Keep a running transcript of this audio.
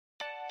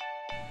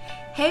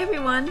Hey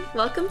everyone,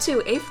 welcome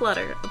to A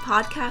Flutter, a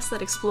podcast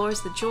that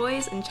explores the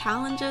joys and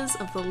challenges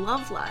of the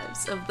love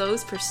lives of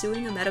those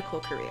pursuing a medical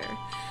career.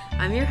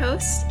 I'm your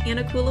host,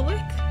 Anna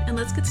Kulowick, and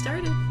let's get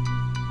started.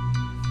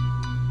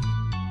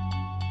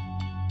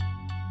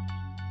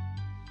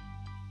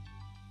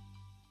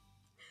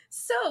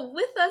 So,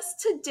 with us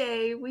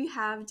today, we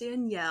have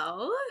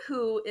Danielle,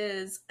 who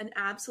is an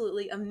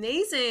absolutely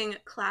amazing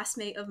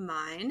classmate of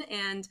mine.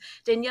 And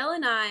Danielle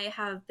and I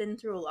have been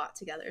through a lot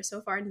together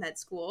so far in med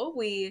school.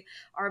 We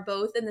are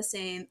both in the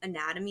same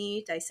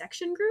anatomy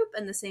dissection group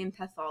and the same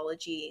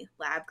pathology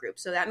lab group.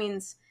 So, that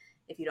means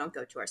if you don't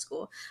go to our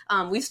school,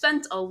 we've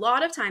spent a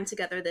lot of time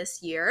together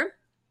this year.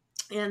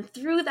 And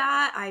through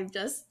that, I've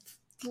just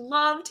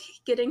loved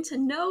getting to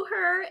know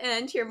her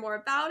and hear more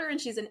about her. And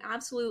she's an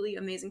absolutely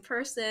amazing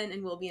person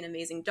and will be an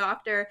amazing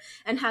doctor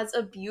and has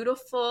a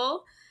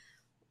beautiful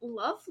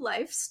love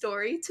life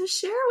story to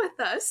share with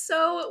us.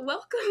 So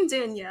welcome,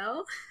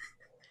 Danielle.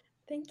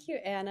 Thank you,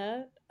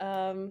 Anna.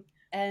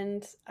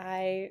 And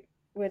I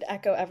would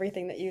echo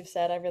everything that you've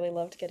said. I really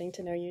loved getting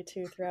to know you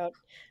too throughout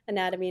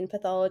anatomy and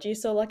pathology.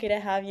 So lucky to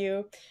have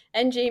you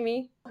and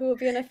Jamie, who will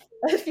be in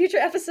a future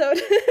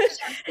episode.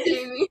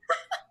 Jamie.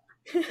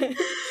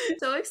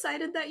 So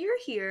excited that you're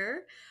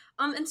here.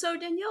 And so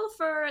Danielle,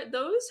 for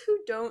those who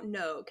don't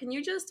know, can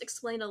you just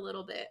explain a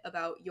little bit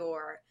about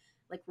your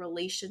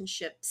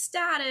relationship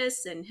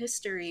status and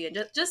history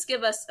and just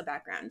give us a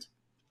background?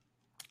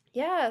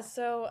 Yeah,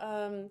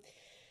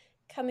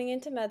 coming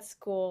into med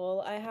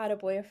school, I had a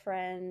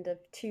boyfriend of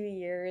 2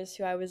 years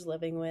who I was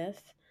living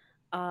with.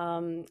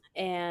 And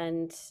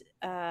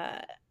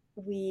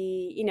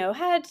we,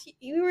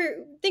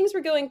 things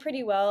were going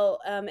pretty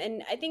well.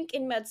 And I think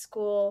in med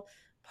school,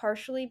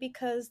 partially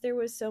because there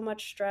was so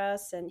much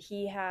stress and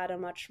he had a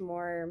much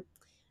more,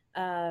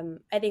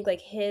 I think like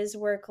his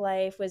work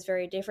life was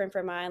very different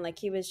from mine. Like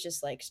he was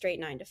just like straight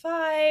 9 to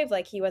 5,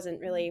 like he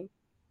wasn't really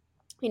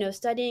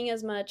studying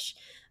as much.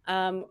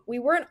 We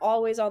weren't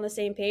always on the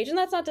same page, and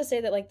that's not to say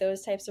that like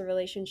those types of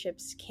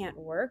relationships can't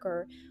work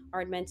or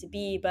aren't meant to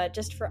be, but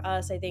just for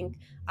us, I think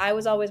I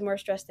was always more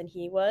stressed than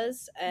he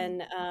was.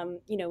 And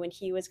when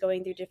he was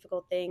going through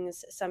difficult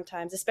things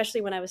sometimes, especially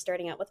when I was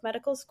starting out with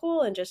medical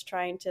school and just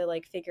trying to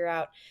like figure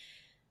out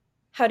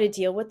how to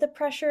deal with the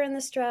pressure and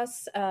the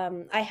stress,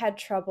 I had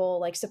trouble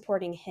like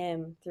supporting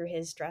him through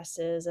his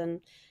stresses. And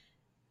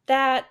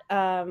that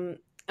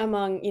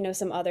among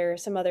some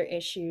other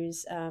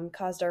issues,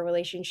 caused our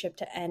relationship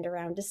to end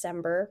around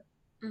December.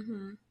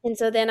 Mm-hmm. And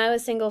so then I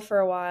was single for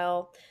a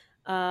while,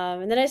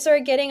 and then I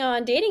started getting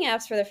on dating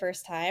apps for the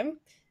first time.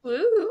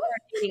 Woo!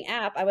 Dating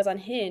app, I was on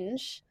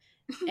Hinge,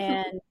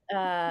 and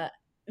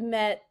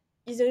met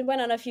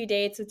went on a few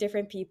dates with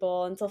different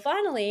people until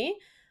finally,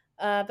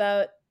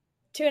 about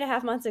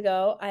 2.5 months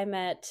ago, I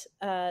met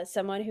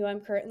someone who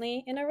I'm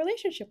currently in a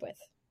relationship with.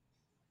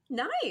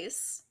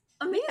 Nice.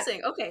 Yeah.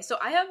 Amazing. Okay, so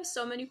I have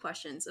so many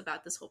questions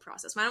about this whole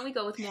process. Why don't we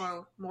go with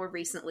more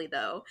recently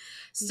though?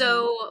 Mhm.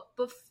 So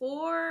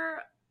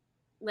before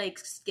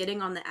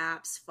getting on the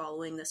apps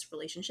following this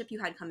relationship you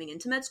had coming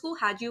into med school,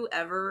 had you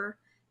ever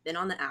been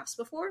on the apps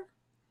before?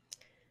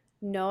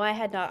 No, I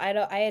had not.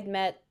 I had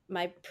met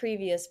my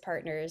previous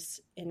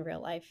partners in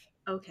real life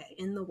Okay,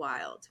 in the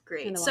wild. in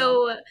Great. the wild.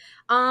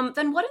 So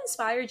then what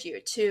inspired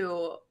you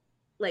to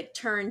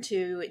turn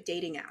to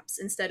dating apps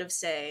instead of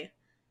say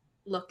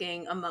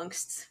looking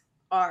amongst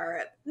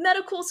our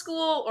medical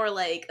school or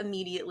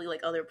immediately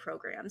other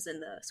programs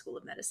in the School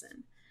of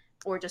Medicine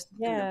or just in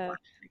the Yeah.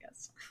 market, I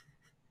guess.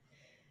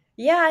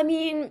 Yeah, I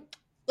mean,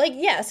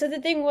 yeah, so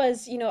the thing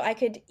was, I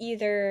could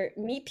either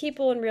meet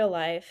people in real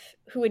life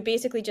who would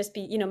basically just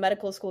be,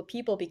 medical school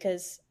people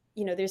because,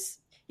 there's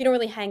you don't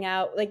really hang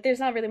out, like there's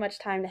not really much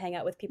time to hang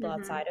out with people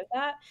Mm-hmm. outside of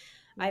that.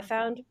 I Yeah.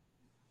 found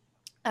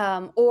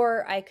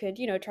or I could,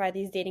 try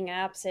these dating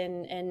apps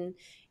and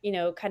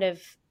kind of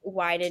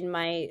widen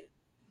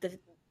the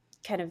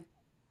kind of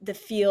the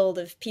field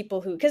of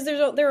people who, because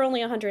there are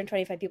only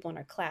 125 people in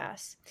our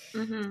class.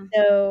 Mm-hmm.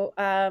 So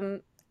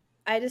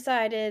I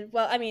decided,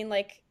 well, I mean,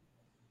 like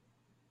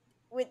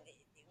with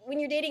when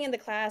you're dating in the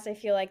class, I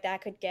feel like that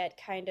could get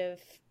kind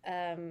of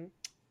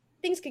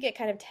things could get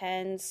kind of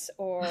tense,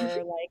 or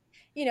like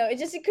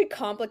it could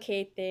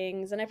complicate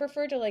things, and I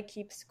prefer to like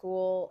keep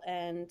school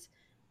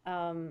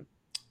um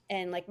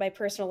and my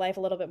personal life a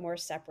little bit more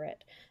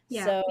separate.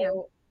 Yeah. So Yeah.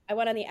 I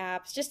went on the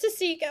apps just to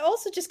see,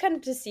 also just kind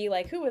of to see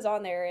like who was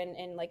on there,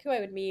 and like who I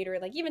would meet, or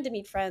like even to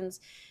meet friends.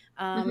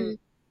 Mm-hmm.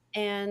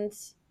 And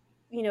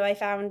I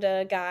found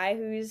a guy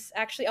who's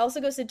actually also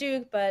goes to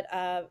Duke, but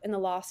in the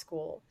law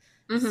school.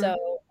 Mm-hmm. So,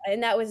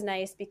 and that was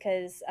nice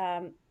because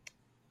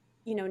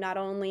not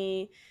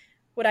only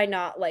would I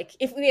not, like,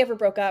 if we ever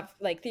broke up,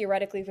 like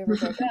theoretically if we ever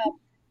broke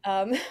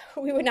up,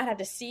 we would not have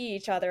to see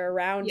each other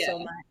around Yeah. so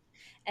much.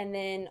 And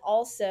then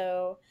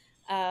also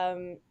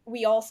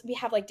we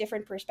have like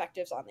different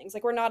perspectives on things,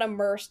 like we're not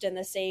immersed in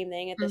the same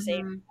thing at the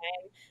same Mm-hmm.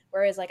 time.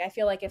 Whereas like I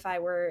feel like if I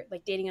were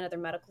like dating another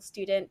medical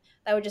student,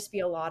 that would just be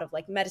a lot of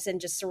like medicine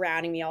just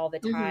surrounding me all the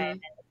time, Mm-hmm.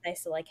 and it's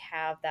nice to like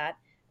have that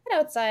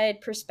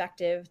outside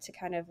perspective to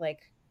kind of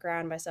like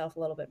ground myself a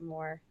little bit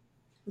more.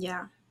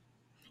 Yeah.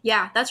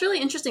 Yeah, that's really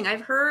interesting.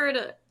 I've heard,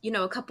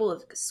 a couple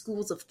of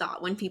schools of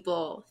thought when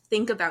people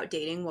think about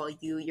dating while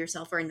you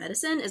yourself are in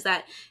medicine is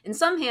that in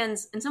some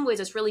ways,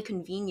 it's really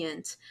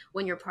convenient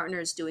when your partner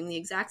is doing the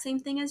exact same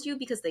thing as you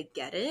because they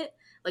get it.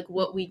 Like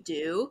what we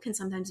do can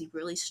sometimes be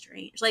really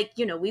strange. Like,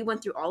 we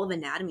went through all of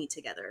anatomy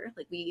together.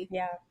 Like we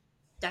Yeah.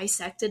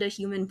 dissected a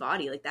human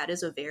body. Like that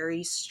is a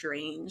very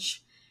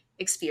strange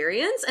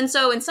experience. And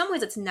so in some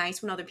ways it's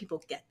nice when other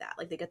people get that.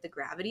 Like they get the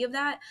gravity of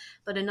that.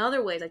 But in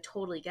other ways I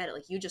totally get it.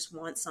 Like you just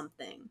want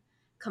something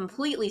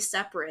completely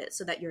separate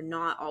so that you're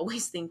not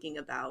always thinking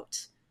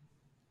about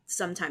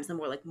sometimes the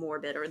more like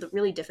morbid or the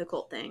really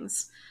difficult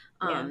things.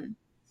 Yeah.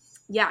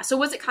 Yeah. So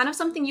was it kind of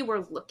something you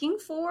were looking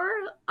for?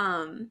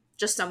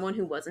 Just someone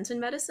who wasn't in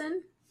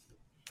medicine?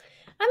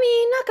 I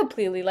mean, not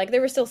completely. Like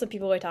there were still some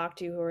people I talked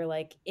to who were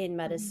like in Mm-hmm.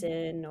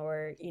 medicine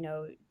or,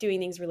 doing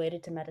things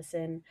related to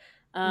medicine.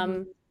 Mm-hmm.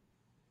 Um,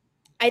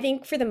 I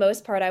think for the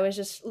most part, I was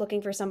just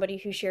looking for somebody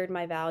who shared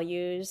my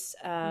values,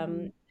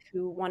 Mm-hmm.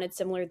 who wanted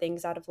similar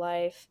things out of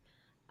life,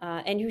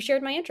 and who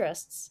shared my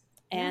interests.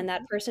 Yeah. And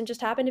that person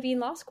just happened to be in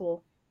law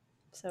school.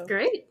 So,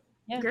 Great.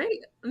 yeah.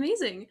 Great.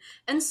 Amazing.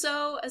 And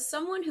so, as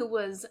someone who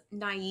was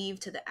naive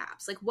to the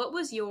apps, like what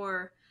was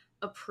your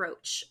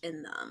approach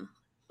in them?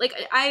 Like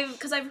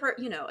because I've heard,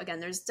 again,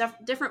 there's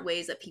different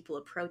ways that people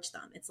approach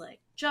them. It's like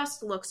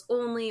just looks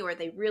only, or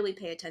they really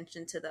pay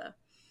attention to the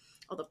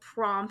all the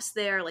prompts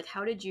there. Like,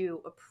 how did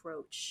you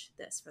approach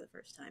this for the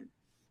first time?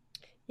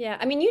 Yeah,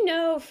 I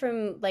mean,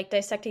 from like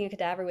dissecting a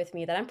cadaver with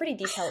me that I'm pretty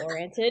detail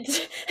oriented.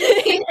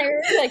 Yeah.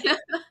 Like,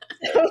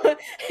 so,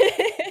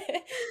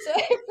 so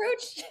I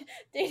approached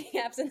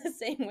dating apps in the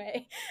same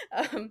way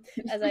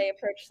as I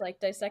approached like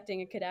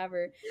dissecting a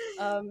cadaver.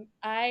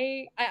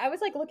 I was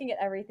like looking at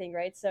everything,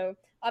 right? So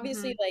Hmm.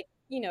 obviously, like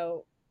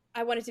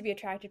I wanted to be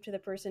attractive to the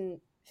person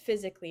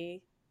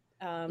physically,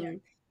 Yeah.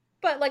 um,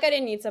 but like I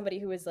didn't need somebody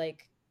who was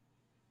like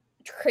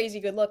crazy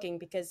good looking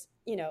because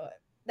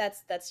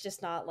that's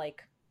just not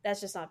like that's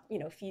just not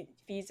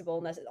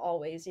feasible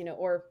always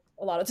or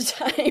a lot of the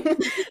time.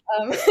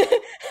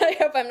 I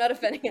hope I'm not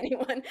offending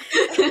anyone.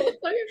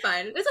 No, you're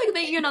fine. It's like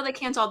they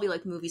can't all be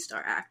like movie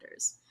star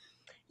actors.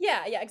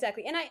 Yeah,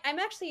 exactly. And I'm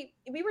actually,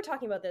 we were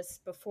talking about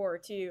this before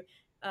too.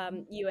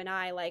 You and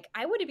I, like,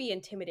 I would be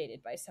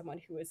intimidated by someone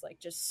who was like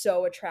just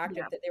so Yeah.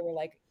 attractive that they were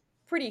like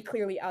pretty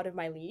clearly out of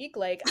my league.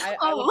 Like, I would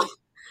Oh. just,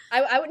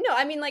 I would no,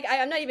 I mean, like,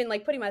 I'm not even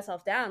like putting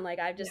myself down. Like,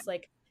 I Yeah. just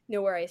like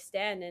know where I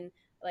stand, and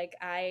like,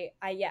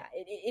 yeah.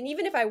 And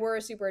even if I were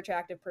a super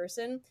attractive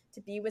person,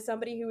 to be with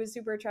somebody who was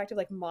super attractive,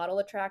 like model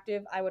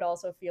attractive, I would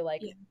also feel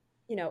like,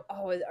 Yeah.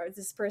 oh, is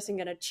this person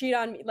gonna cheat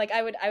on me? Like,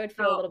 I would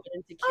feel a Oh. little bit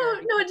insecure Oh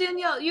because. no,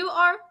 Danielle, you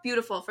are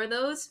beautiful. For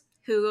those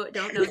who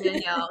don't know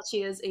Danielle,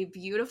 she is a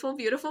beautiful,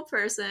 beautiful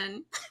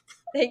person.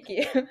 Thank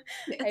you. I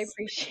Yes.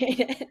 appreciate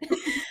it.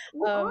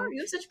 You are. Um,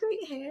 You have such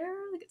great hair.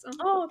 Like it's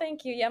oh,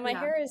 thank you. Yeah, my yeah.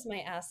 hair is my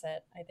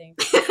asset, I think.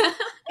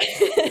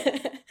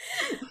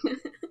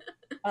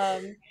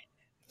 um,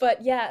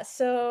 but yeah,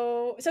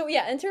 so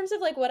yeah, in terms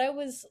of like what I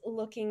was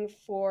looking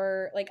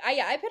for, like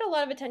I paid a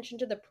lot of attention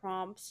to the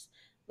prompts.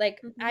 Like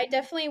Hmm. I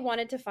definitely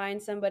wanted to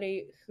find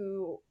somebody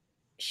who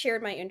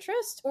shared my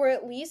interest, or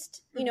at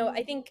least, Hmm.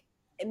 I think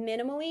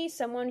minimally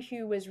someone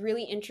who was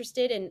really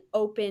interested and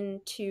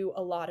open to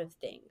a lot of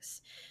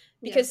things.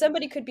 Yeah. Because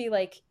somebody could be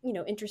like,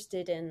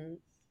 interested in,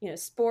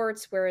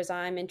 sports, whereas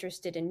I'm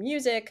interested in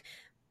music.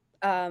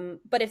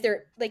 But if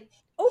they're like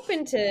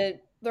open to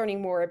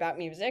learning more about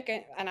music,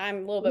 and I'm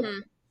a little bit Hmm.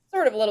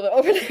 sort of a little bit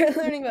open to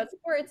learning about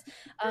sports,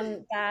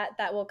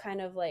 that will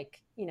kind of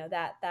like,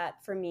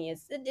 that for me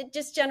is it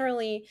just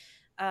generally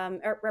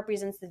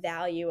represents the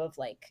value of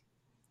like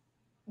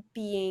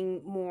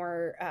being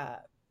more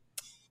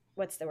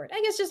what's the word,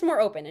 I guess, just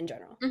more open in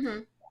general. Hmm.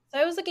 So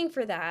I was looking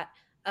for that,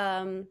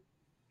 um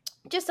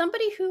just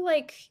somebody who,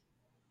 like,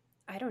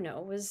 I don't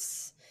know,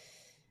 was,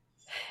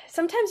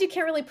 sometimes you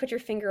can't really put your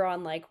finger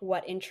on like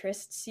what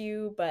interests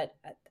you, but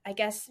I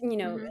guess,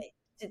 Hmm.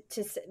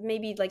 to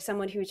maybe like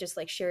someone who just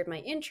like shared my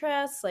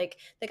interests. Like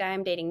the guy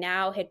I'm dating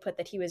now had put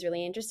that he was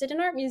really interested in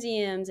art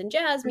museums and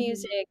jazz Hmm.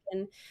 music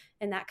and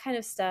that kind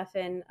of stuff.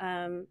 And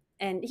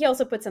he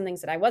also put some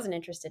things that I wasn't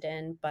interested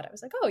in, but I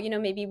was like, oh,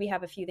 maybe we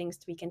have a few things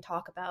we can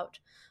talk about,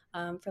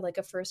 for like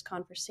a first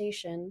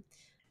conversation.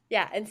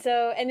 Yeah. And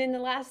then the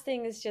last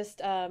thing is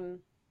just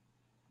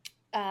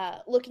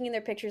looking in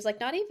their pictures, like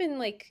not even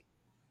like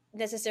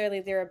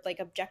necessarily their like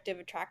objective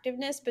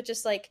attractiveness, but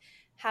just like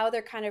how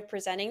they're kind of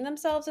presenting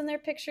themselves in their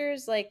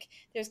pictures. Like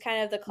there's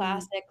kind of the Hmm.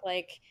 classic,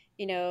 like,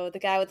 the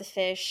guy with the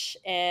fish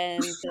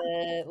and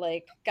the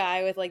like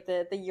guy with like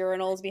the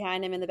urinals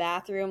behind him in the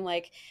bathroom.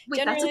 Like Wait,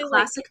 that's a generally, like,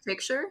 classic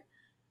picture.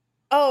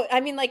 oh, I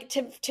mean, like,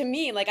 to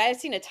me, like, I've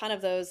seen a ton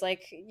of those,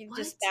 like, What?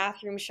 just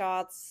bathroom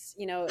shots,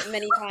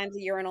 many times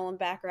a urinal in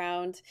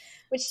background,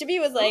 which to me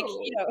was like,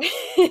 Oh.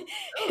 kind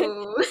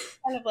Oh.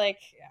 of like,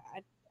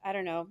 I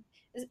don't know,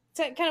 it's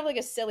kind of like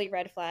a silly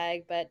red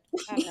flag, but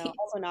I don't know,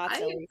 also not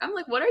silly. I'm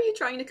like, what are you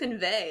trying to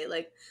convey?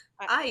 Like,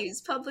 I, I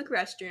use public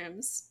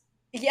restrooms.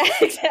 Yeah,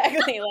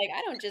 exactly. Like,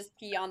 I don't just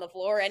pee on the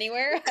floor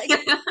anywhere. I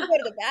go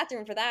to the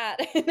bathroom for that.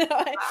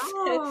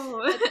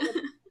 Wow. That's,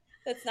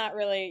 that's not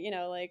really,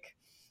 like,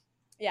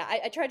 yeah,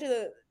 I tried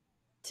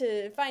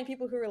to find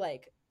people who were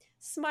like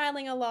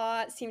smiling a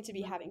lot, seemed to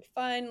be Mhm. having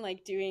fun,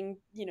 like doing,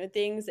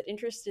 things that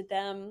interested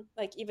them,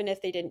 like even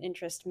if they didn't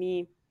interest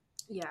me.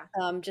 Yeah.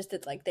 Just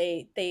that like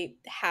they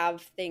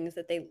have things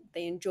that they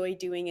enjoy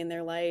doing in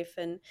their life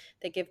and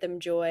they give them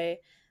joy.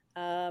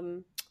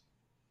 Um,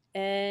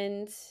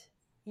 and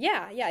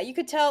yeah, you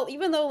could tell,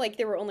 even though like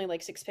there were only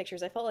like 6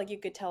 pictures, I felt like you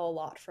could tell a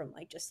lot from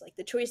like just like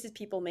the choices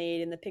people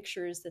made and the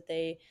pictures that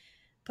they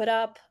put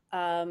up.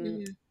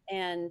 Mhm.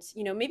 And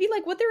maybe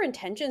like what their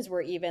intentions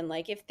were, even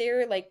like if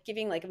they're like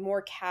giving like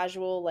more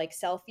casual like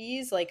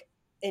selfies, like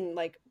in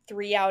like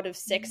 3 out of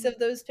 6 of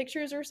those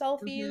pictures are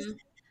selfies, Mhm.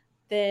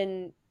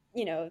 then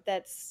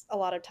that's a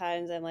lot of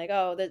times I'm like,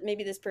 oh, that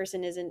maybe this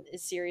person isn't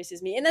as serious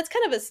as me. And that's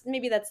kind of a,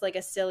 maybe that's like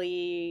a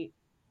silly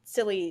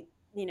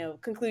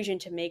conclusion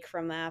to make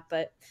from that.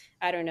 But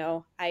I don't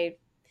know,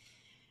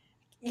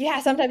 yeah,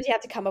 Mhm. sometimes you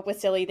have to come up with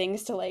silly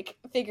things to like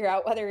figure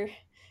out whether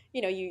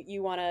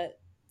you want to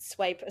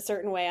swipe a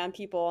certain way on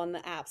people on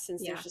the app,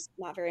 since there's Yeah. just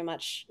not very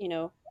much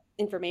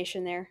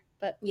information there.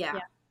 But Yeah.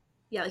 yeah.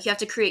 Yeah, like you have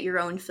to create your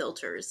own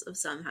filters of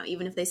somehow,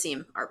 even if they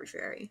seem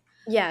arbitrary.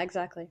 Yeah,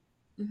 exactly.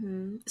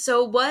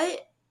 So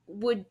what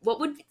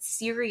would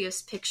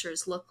serious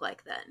pictures look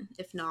like then,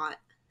 if not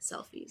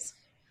selfies?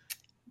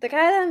 The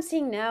guy that I'm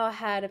seeing now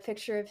had a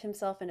picture of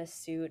himself in a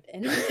suit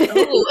and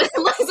Oh,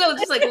 so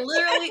just like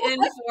literally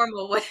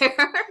informal wear.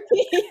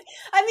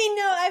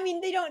 I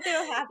mean they don't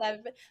have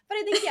that, but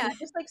I think, yeah,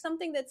 just like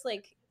something that's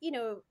like,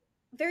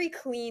 very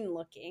clean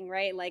looking,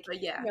 right? Like,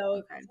 But yeah,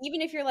 okay.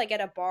 even if you're like at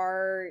a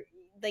bar,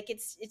 like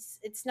it's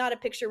not a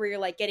picture where you're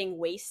like getting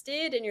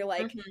wasted and you're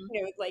like,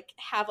 Mhm. like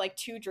have like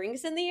 2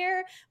 drinks in the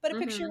air, but a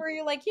picture Mhm. where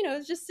you're like,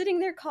 just sitting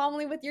there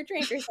calmly with your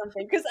drink or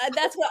something. Because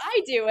that's what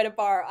I do at a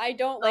bar. I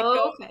don't like go,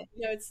 Oh, okay.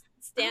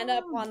 stand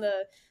up Oh, on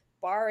the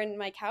bar in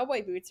my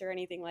cowboy boots or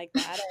anything like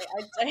that.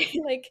 I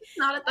like,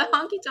 not at the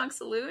honky tonk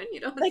saloon. You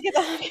don't like at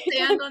the honky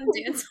stand tonk. on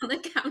dance on the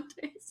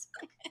counters.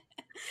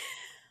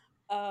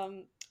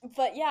 Um,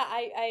 but yeah,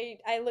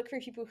 I look for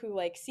people who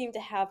like seem to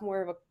have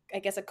more of a, I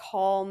guess, a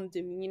calm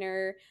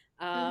demeanor.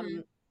 Mhm.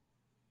 Um,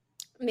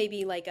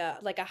 maybe like a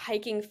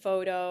hiking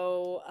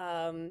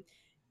photo,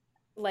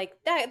 like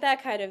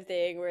that kind of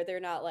thing, where they're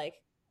not like,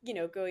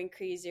 going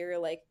crazy or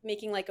like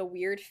making like a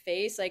weird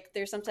face. Like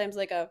there's sometimes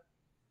like a,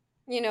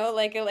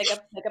 like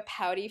a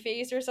pouty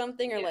face or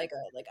something, or Yeah. like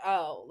a, like,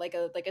 oh, like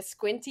a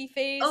squinty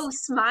face. Oh,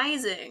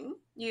 smizing.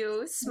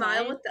 You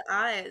smile Mine, with the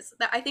eyes.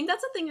 That I think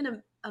that's a thing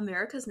in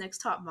America's Next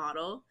Top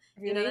Model.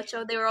 You know that really.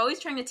 show? They were always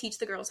trying to teach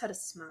the girls how to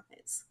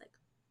smize. Like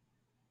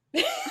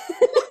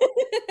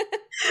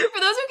for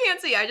those who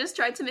can't see, I just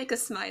tried to make a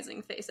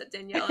smizing face at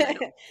Danielle, and I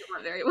don't think it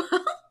went very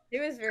well. It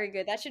was very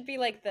good. That should be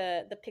like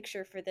the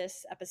picture for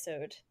this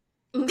episode.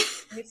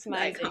 It's The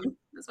smizing. icon.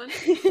 This one.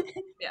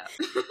 Yeah.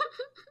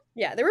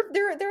 Yeah, there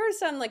were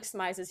some like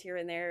smizes here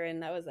and there,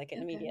 and that was like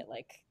an Okay. immediate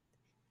like,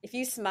 if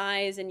you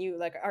smize and you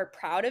like are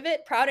proud of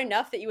it, proud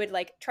enough that you would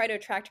like try to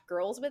attract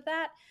girls with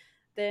that,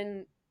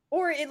 then,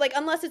 or it like,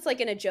 unless it's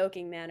like in a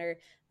joking manner,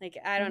 like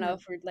I don't know Mhm.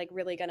 if we're like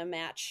really gonna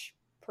match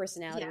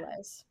personality Yeah.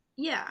 wise.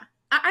 Yeah.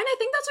 And I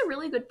think that's a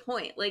really good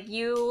point. Like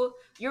you're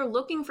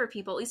looking for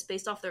people, at least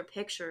based off their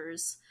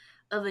pictures,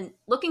 of an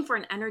looking for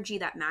an energy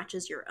that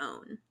matches your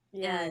own.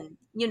 Yeah. And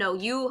you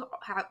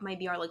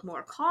maybe are like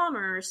more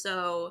calmer,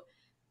 so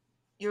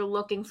you're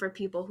looking for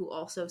people who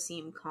also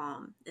seem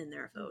calm in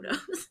their Hmm.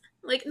 photos.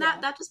 Like that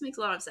Yeah. that just makes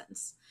a lot of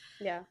sense.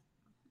 Yeah.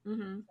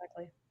 Hmm.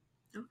 Exactly.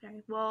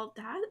 Okay, well,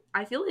 that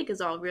I feel like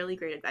is all really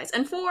great advice.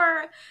 And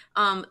for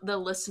the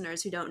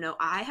listeners who don't know,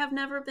 I have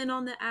never been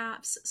on the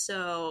apps,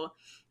 so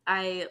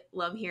I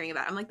love hearing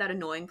about it. I'm like that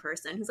annoying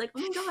person who's like, "Oh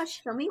my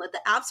gosh, tell me what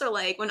the apps are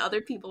like," when other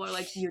people are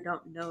like, "You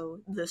don't know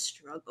the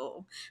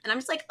struggle," and I'm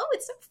just like, "Oh,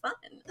 it's so fun."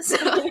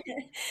 So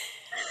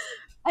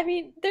I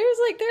mean, there's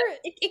like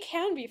it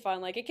can be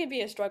fun. Like it can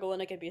be a struggle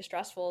and it can be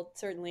stressful,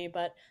 certainly,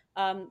 but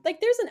like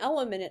there's an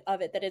element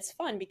of it that it's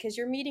fun because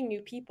you're meeting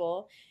new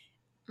people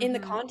in the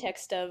hmm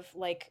context of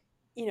like,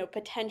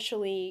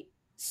 potentially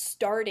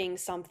starting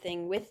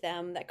something with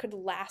them that could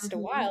last a hmm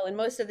while, and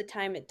most of the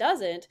time it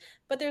doesn't,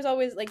 but there's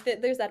always like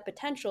there's that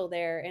potential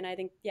there, and I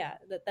think, yeah,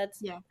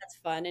 yeah. that's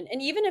fun.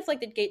 And even if like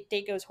the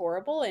date goes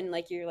horrible and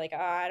like you're like,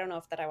 I don't know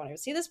if that I want to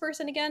see this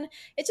person again,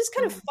 it's just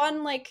kind of Mhm.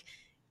 fun, like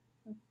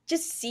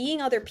just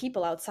seeing other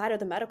people outside of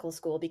the medical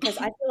school, because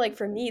I feel like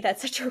for me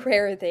that's such a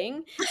rare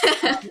thing.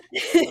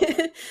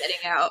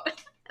 Getting out.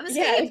 I've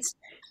Yeah, escaped.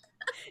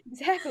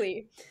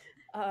 exactly.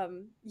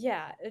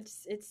 Yeah,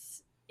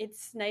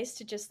 it's nice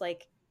to just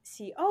like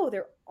see, oh,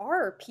 there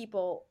are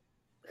people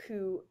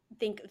who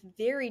think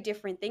very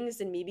different things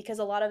than me, because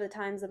a lot of the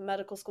times the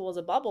medical school is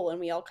a bubble and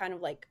we all kind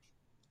of like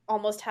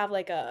almost have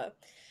like a,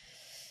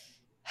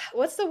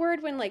 what's the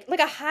word when like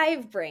a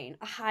hive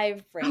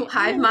Oh, brain.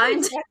 hive Not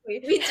mind.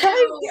 exactly. We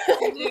do.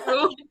 We Hive do.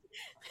 mind.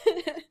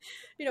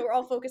 We're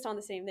all focused on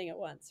the same thing at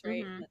once,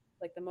 right? And Hmm. that's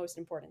like the most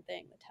important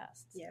thing, the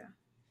tests. Yeah.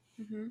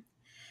 Hmm.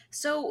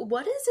 So,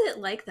 what is it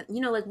like that?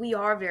 Like we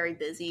are very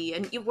busy,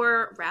 and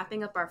we're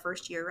wrapping up our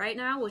first year right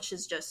now, which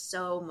is just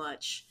so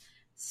much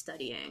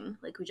studying.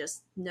 Like we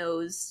just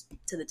nose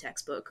to the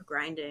textbook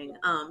grinding.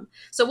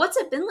 So what's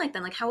it been like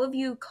then? Like, how have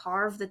you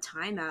carved the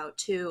time out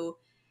to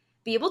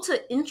be able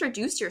to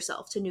introduce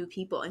yourself to new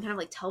people and kind of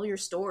like tell your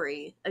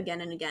story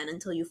again and again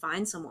until you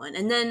find someone,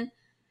 and then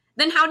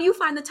how do you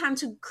find the time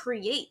to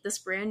create this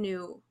brand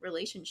new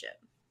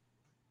relationship?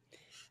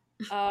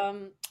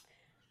 Um,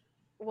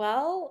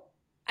 well,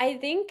 I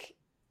think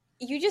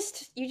you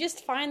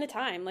just find the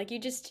time. Like you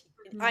just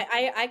Mhm.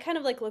 I kind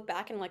of like look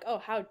back and I'm like, oh,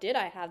 how did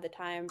I have the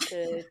time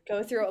to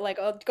go through like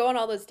go on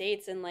all those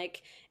dates and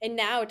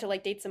now to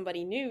like date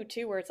somebody new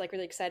too, where it's like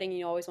really exciting and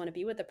you always want to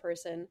be with the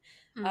person.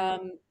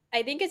 Mm,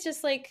 I think it's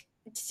just like,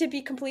 to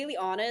be completely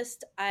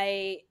honest,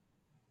 I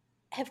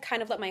have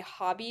kind of let my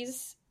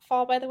hobbies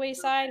fall by the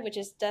wayside, which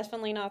is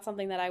definitely not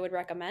something that I would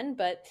recommend.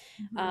 But,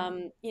 mhm,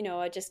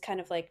 I just kind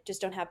of like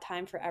just don't have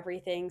time for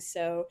everything.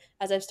 So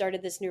as I've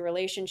started this new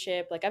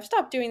relationship, like I've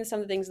stopped doing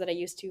some of the things that I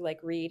used to, like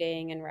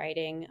reading and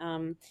writing,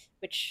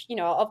 which,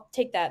 I'll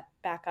take that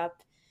back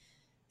up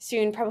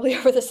soon, probably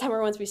over the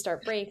summer once we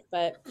start break.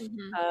 But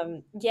mhm,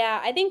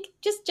 yeah, I think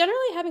just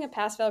generally having a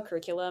pass fail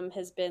curriculum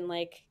has been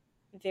like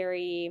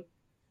very,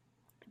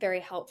 very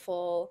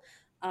helpful.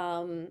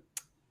 Um,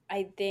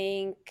 I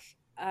think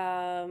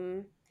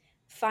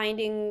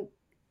finding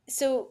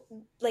so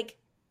like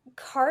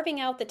carving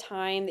out the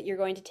time that you're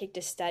going to take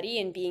to study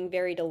and being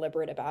very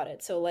deliberate about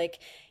it. So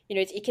like,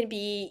 it can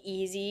be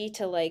easy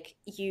to like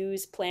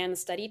use planned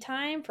study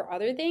time for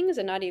other things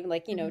and not even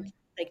like, mhm,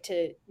 like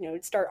to,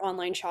 start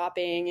online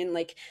shopping and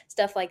like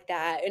stuff like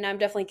that. And I'm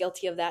definitely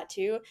guilty of that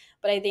too.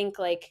 But I think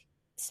like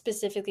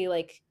specifically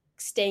like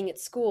staying at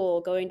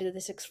school, going to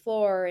the sixth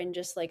floor and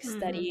just like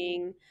mhm,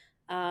 studying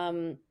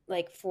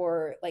like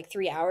for like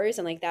 3 hours,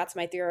 and like that's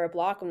my 3 hour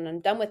block. When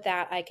I'm done with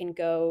that, I can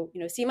go,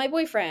 see my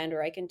boyfriend,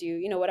 or I can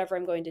do, whatever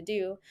I'm going to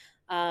do.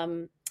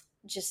 um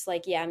just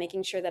like, yeah,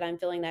 making sure that I'm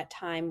filling that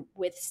time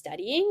with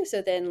studying,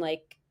 so then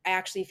like I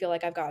actually feel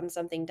like I've gotten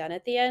something done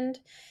at the end.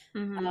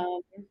 mhm,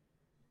 um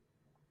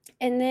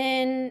and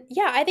then,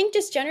 yeah, I think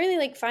just generally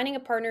like finding a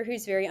partner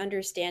who's very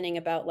understanding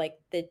about like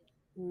the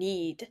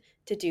need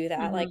to do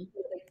that. Like mhm,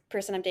 the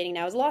person I'm dating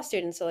now is a law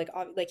student, so like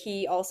like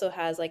he also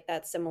has like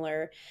that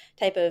similar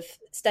type of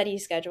study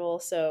schedule.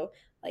 So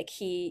like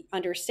he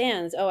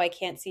understands, oh, I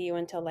can't see you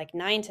until like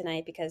 9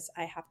 tonight because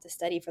I have to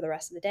study for the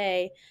rest of the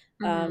day.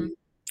 mhm. Um,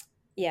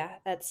 yeah,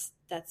 that's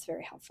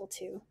very helpful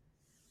too.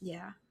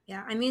 Yeah.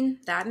 Yeah. I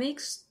mean, that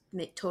makes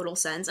total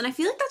sense. And I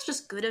feel like that's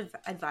just good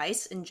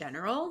advice in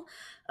general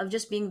of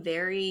just being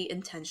very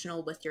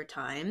intentional with your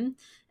time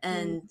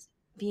Mm, and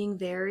being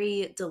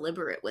very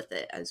deliberate with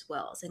it as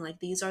well. Saying, like,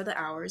 these are the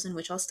hours in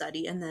which I'll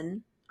study and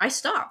then I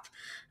stop.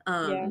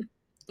 yeah, Um,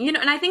 and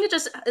I think it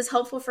just is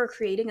helpful for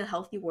creating a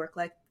healthy work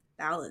life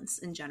balance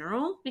in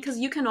general because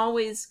you can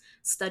always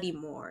study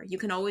more, you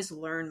can always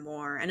learn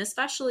more. And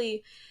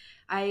especially,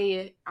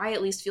 I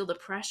at least feel the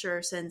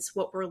pressure since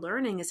what we're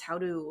learning is how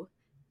to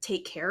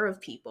take care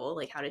of people,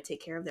 like how to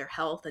take care of their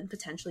health and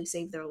potentially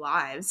save their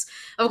lives.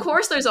 Of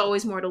course there's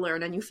always more to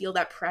learn and you feel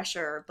that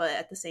pressure, but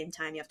at the same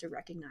time you have to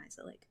recognize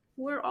that like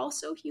we're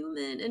also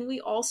human and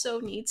we also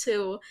need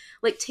to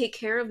like take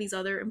care of these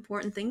other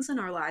important things in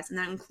our lives, and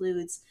that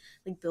includes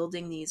like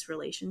building these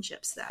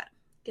relationships that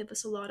give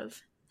us a lot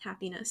of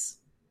happiness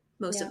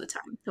most of yeah, the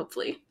time,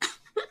 hopefully.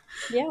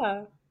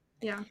 yeah,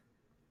 Yeah.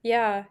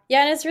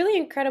 yeah, and it's really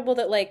incredible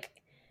that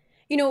like,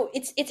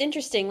 it's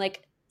interesting.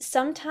 Like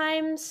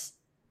sometimes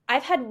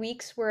I've had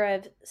weeks where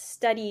I've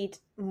studied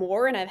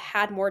more and I've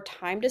had more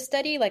time to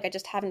study. Like I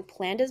just haven't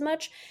planned as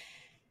much.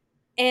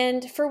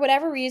 And for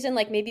whatever reason,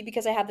 like maybe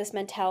because I have this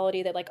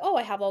mentality that like, oh,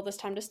 I have all this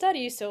time to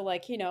study, so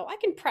like, I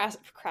can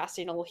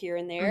procrastinate a little here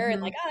and there, and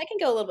like, Mhm. oh, I can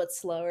go a little bit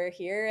slower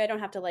here. I don't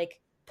have to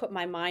like put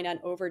my mind on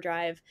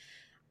overdrive.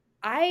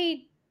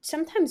 I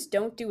sometimes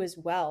don't do as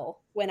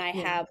well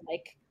Yeah.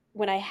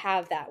 when I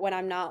have that, when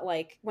I'm not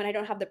like, when I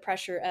don't have the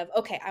pressure of,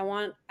 okay,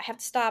 I have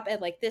to stop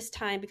at like this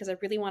time because I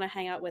really want to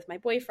hang out with my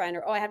boyfriend,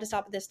 or oh, I have to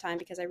stop at this time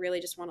because I really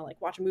just want to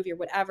like watch a movie or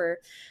whatever.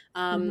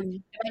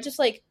 Mhm. If I just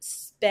like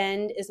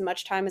spend as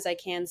much time as I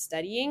can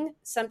studying,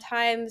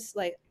 sometimes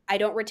like I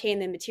don't retain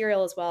the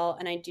material as well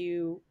and I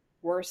do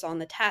worse on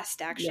the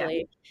test Yeah.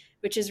 actually,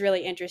 which is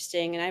really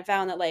interesting. And I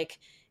found that like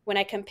when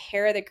I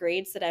compare the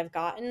grades that I've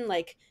gotten,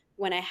 like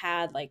when I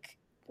had like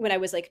when I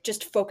was like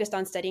just focused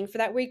on studying for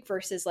that week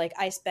versus like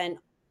I spent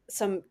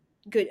some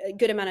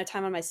good amount of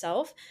time on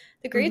myself,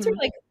 the grades are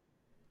Mhm. like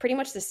pretty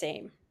much the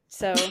same.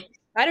 So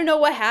I don't know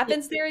what Yeah.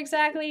 happens there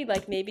exactly.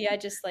 Like maybe I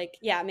just like,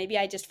 yeah, maybe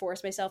I just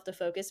force myself to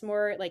focus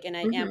more, like, and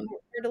I am Mhm. more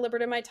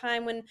deliberate in my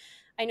time when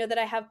I know that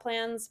I have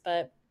plans,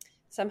 but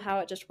somehow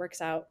it just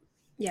works out.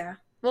 Yeah.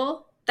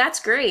 Well, that's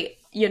great.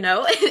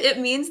 It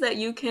means that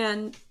you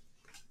can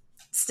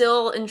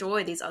still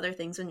enjoy these other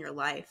things in your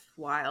life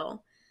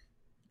while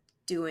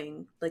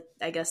doing, like,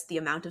 I guess the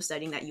amount of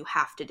studying that you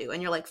have to do.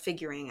 And you're like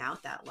figuring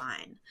out that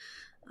line.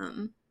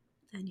 Um,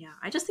 And yeah,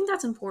 I just think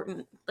that's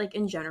important, like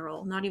in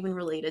general, not even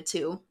related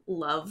to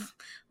love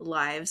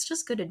lives,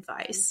 just good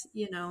advice,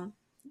 you know?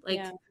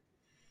 Yeah. Like,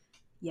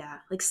 yeah,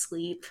 like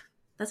sleep.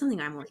 That's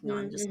something I'm working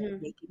on, just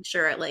Mm-hmm. making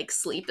sure like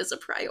sleep is a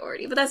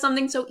priority. But that's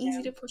something so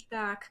easy Yeah. to push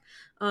back.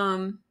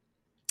 Um,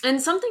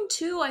 and something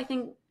too, I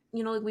think,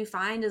 like we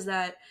find is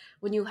that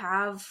when you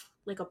have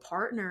like a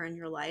partner in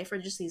your life or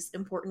just these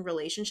important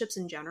relationships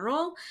in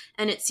general,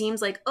 and it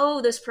seems like,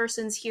 oh, this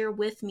person's here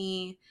with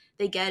me,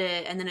 they get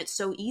it, and then it's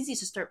so easy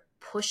to start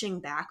pushing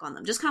back on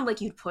them, just kind of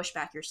like you'd push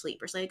back your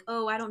sleep, or it's like,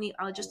 oh, I don't need,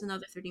 I'll just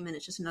another 30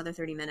 minutes, just another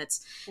 30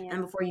 minutes, and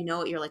Yeah. before you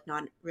know it, you're like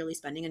not really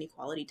spending any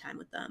quality time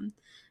with them.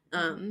 Mhm.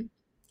 um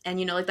and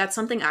like that's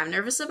something I'm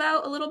nervous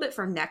about a little bit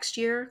for next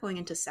year, going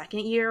into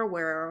second year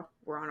where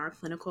we're on our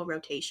clinical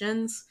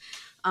rotations.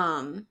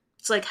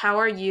 It's like, how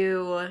are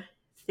you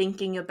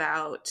thinking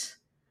about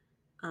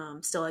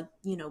still like,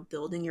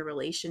 building your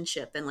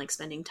relationship and like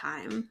spending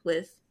time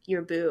with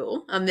your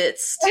boo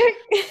amidst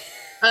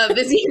a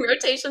busy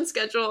rotation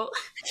schedule?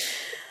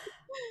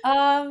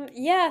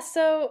 Yeah,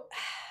 so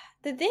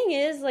the thing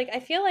is, like, I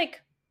feel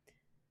like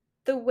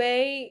the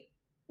way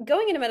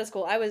going into medical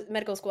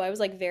school, I was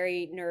like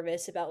very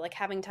nervous about like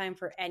having time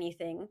for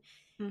anything.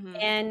 Mm-hmm.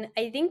 And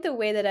I think the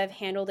way that I've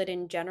handled it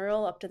in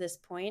general up to this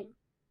point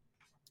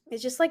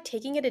is just like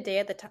taking it a day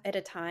at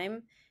a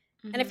time.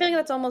 And I Mm-hmm. feel like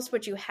that's almost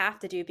what you have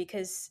to do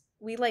because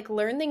we like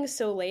learn things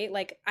so late.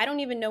 Like I don't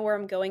even know where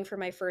I'm going for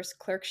my first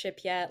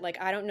clerkship yet. Like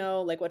I don't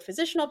know like what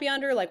physician I'll be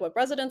under, like what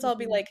residents I'll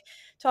be Mm-hmm. like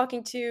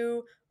talking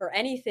to or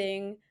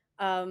anything.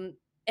 Um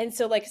and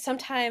so like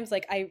sometimes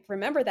like I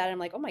remember that and I'm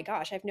like, "Oh my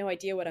gosh, I have no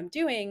idea what I'm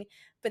doing."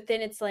 But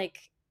then it's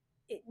like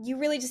you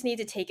really just need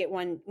to take it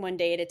one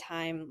day at a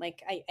time.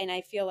 Like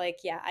I feel like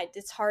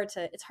it's hard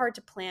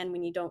to plan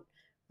when you don't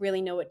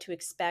really know what to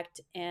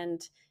expect.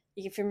 And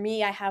for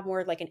me, I have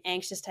more of like an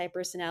anxious type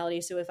personality,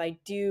 so if I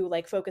do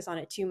like focus on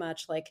it too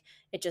much, like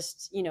it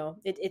just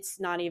it's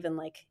not even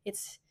like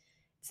it's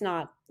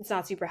not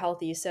super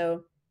healthy.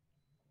 So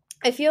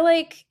I feel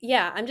like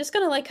yeah, I'm just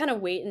gonna like kind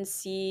of wait and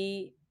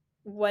see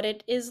what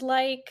it is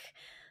like,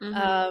 Mm-hmm.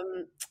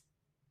 um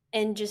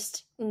and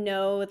just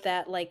know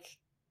that like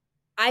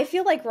I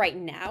feel like right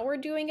now we're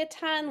doing a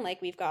ton.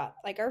 Like we've got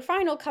like our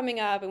final coming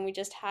up, and we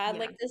just had Yeah.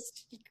 like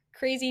this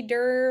crazy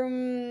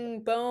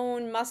derm,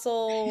 bone,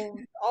 muscle,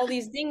 all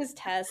these things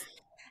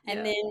test.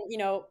 And Yeah.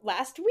 then,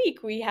 last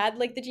week we had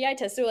like the GI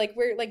test. So like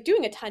we're like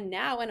doing a ton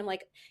now. And I'm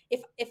like,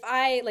 if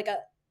I like a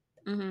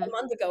Mm-hmm.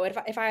 month ago,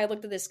 if I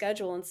looked at this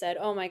schedule and said,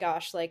 oh my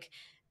gosh, like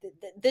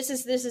this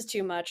is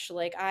too much.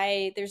 Like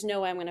there's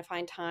no way I'm going to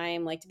find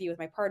time like to be with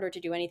my partner to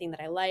do anything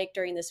that I like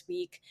during this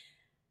week.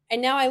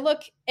 And now I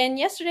look, and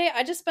yesterday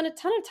I just spent a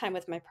ton of time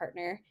with my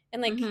partner.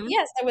 And like, Mm-hmm.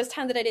 yes, it was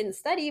time that I didn't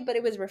study, but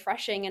it was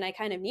refreshing and I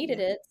kind of needed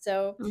Yeah. it.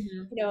 So,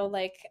 Mm-hmm.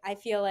 like I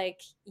feel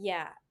like,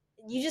 yeah,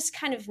 you just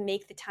kind of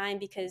make the time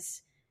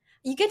because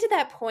you get to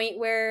that point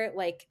where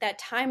like that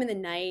time in the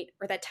night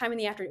or that time in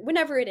the afternoon,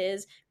 whenever it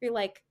is, you're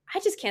like, I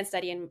just can't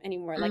study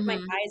anymore. Like my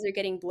Mm-hmm. eyes are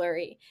getting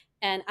blurry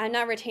and I'm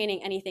not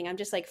retaining anything. I'm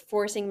just like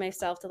forcing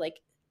myself to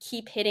like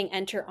keep hitting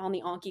enter on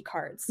the Anki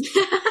cards.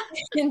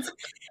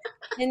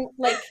 and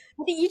like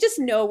I think you just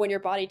know when your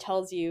body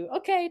tells you,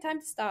 okay, time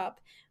to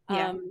stop.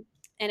 Yeah.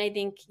 And I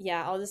think,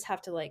 yeah, I'll just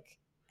have to like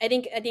I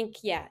think,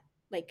 yeah,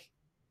 like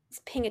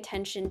paying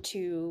attention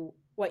to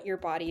what your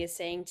body is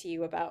saying to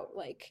you about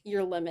like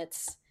your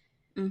limits.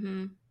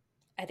 Mm-hmm.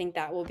 I think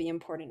that will be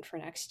important for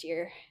next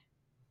year.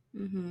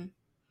 Mm-hmm.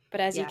 But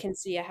as you Yeah. can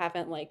see, I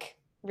haven't like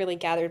really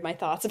gathered my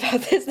thoughts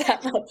about this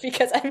that much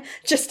because I'm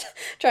just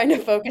trying to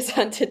focus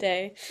on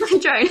today.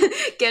 Try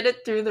to get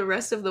it through the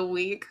rest of the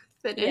week,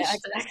 Yeah, finish this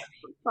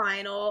exactly.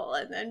 final,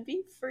 and then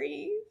be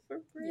free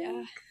for Yeah.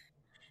 break.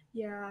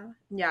 Yeah.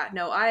 Yeah,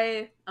 no,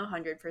 I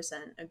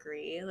 100%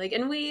 agree. Like,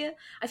 and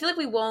I feel like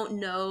we won't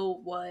know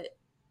what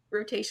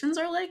rotations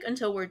are like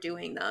until we're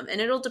doing them. And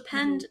it'll Hmm.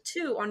 depend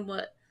too on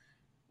what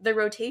the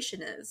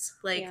rotation is.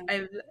 Like, Yeah.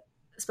 I've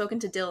spoken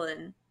to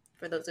Dylan.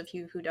 For those of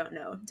you who don't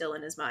know,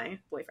 Dylan is my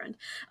boyfriend.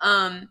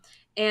 And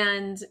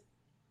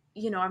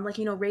I'm like,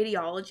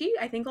 radiology,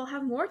 I think I'll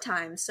have more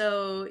time.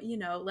 So,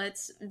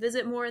 let's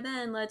visit more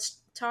then, let's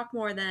talk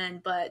more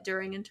then. But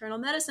during internal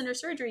medicine or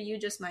surgery, you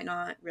just might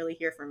not really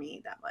hear from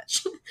me that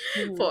much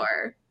Hmm.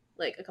 for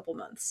like a couple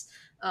months.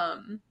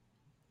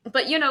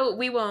 But,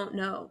 we won't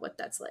know what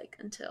that's like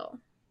until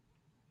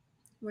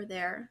we're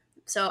there.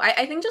 So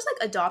I think just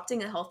like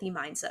adopting a healthy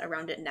mindset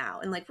around it now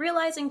and like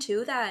realizing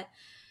too that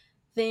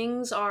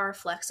things are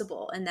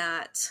flexible and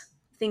that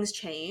things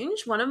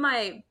change. One of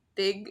my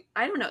big,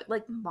 I don't know,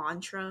 like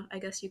mantra, I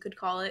guess you could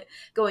call it,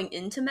 going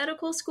into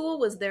medical school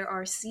was there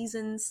are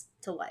seasons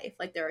to life.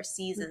 Like there are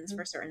seasons Hmm.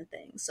 for certain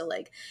things. So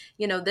like,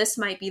 this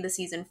might be the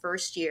season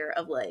first year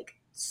of like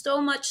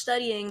so much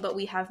studying, but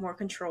we have more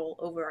control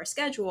over our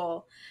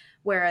schedule.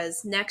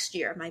 Whereas next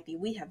year might be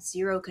we have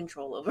zero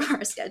control over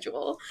our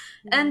schedule.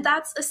 And Hmm.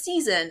 that's a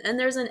season and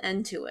there's an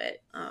end to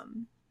it.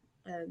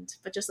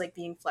 But just like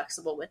being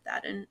flexible with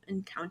that and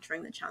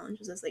encountering the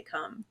challenges as they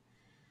come.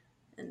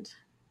 And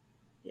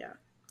yeah,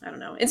 I don't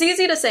know, it's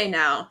easy to say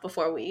now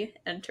before we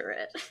enter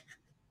it.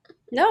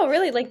 No,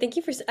 really, like thank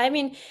you for I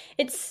mean,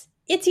 it's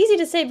easy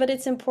to say, but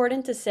it's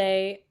important to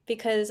say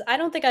because I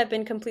don't think I've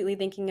been completely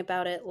thinking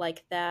about it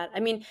like that. I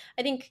mean,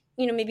 I think,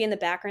 maybe in the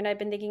background I've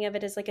been thinking of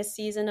it as like a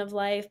season of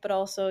life, but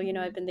also,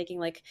 I've Mhm. been thinking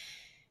like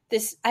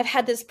I've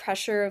had this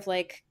pressure of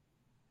like,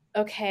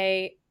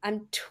 okay,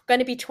 I'm going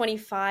to be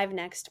 25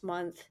 next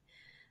month.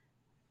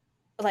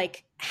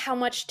 Like, how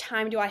much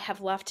time do I have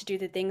left to do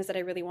the things that I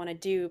really want to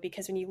do?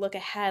 Because when you look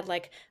ahead,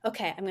 like,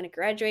 okay, I'm going to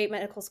graduate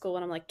medical school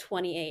when I'm like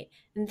 28,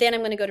 and then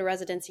I'm going to go to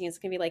residency, and it's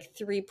going to be like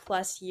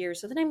 3+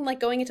 years. So then I'm like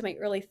going into my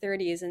early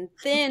 30s, and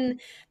then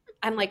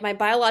I'm like, my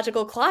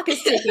biological clock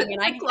is ticking,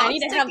 and The I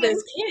need clock's to have ticking.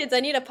 those kids. I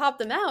need to pop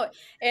them out,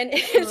 and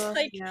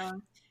Yeah.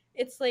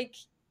 it's like,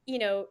 you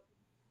know,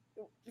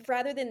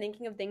 rather than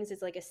thinking of things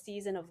as like a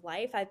season of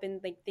life, I've been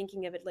like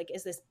thinking of it like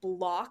as this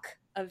block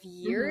of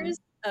Hmm. years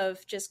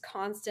of just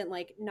constant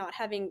like not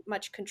having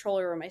much control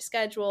over my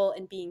schedule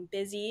and being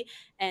busy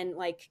and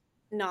like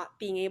not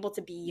being able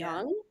to be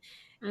Yeah. young.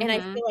 And I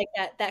Hmm. feel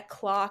like that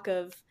clock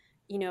of,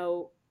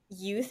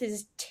 youth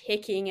is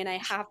ticking, and I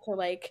have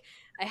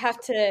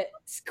to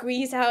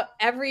squeeze out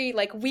every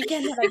like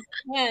weekend that I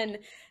can.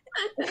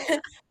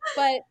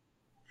 But,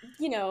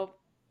 you know,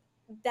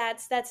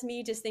 that's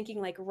me just thinking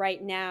like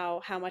right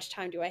now, how much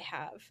time do I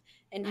have,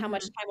 and how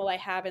much Hmm. time will I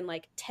have in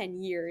like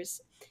 10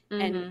 years,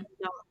 and Hmm.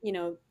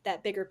 not,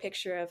 that bigger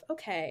picture of,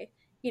 okay,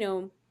 you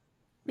know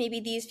maybe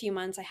these few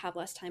months I have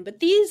less time, but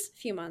these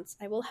few months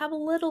I will have a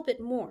little bit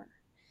more.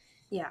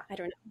 Yeah. I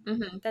don't know.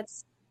 Hmm.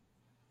 That's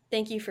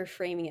Thank you for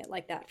framing it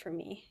like that for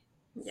me.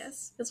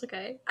 Yes, it's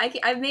okay.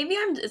 Maybe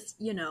I'm just,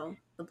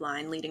 the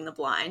blind leading the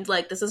blind.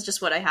 Like, this is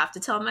just what I have to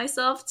tell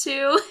myself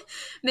to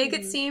make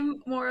it Hmm.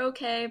 seem more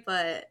okay.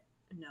 But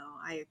no,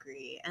 I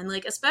agree. And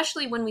like,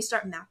 especially when we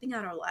start mapping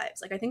out our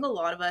lives, like, I think a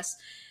lot of us,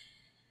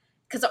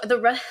 because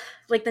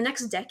like the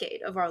next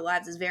decade of our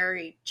lives is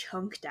very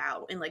chunked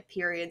out in like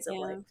periods of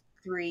like Yeah.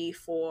 3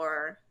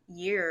 4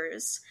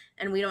 years,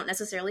 and we don't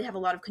necessarily have a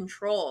lot of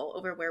control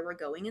over where we're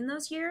going in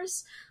those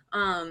years.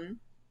 um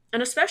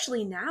and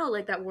especially now,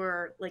 like that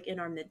we're like in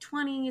our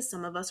mid-20s,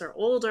 some of us are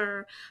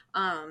older.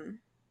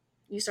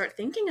 You start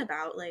thinking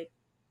about like,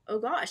 oh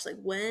gosh, like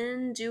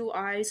when do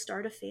I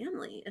start a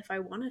family if I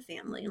want a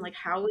family, and Hmm. like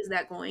how is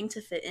that going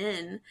to fit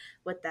in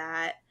with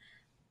that,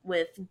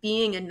 with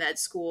being in med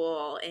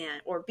school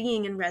and or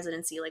being in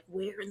residency, like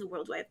where in the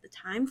world do I have the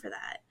time for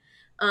that?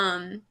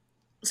 um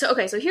so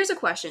okay, so here's a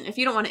question. If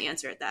you don't want to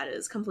answer it, that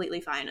is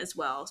completely fine as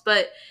well.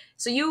 But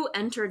so you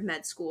entered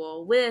med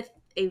school with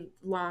a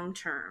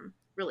long-term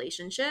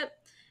relationship,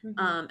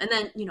 Hmm. and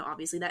then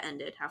obviously that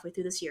ended halfway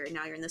through this year, and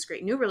now you're in this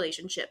great new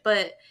relationship.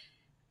 But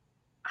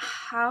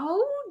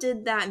how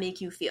did that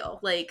make you feel,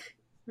 like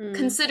Hmm.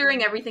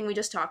 considering everything we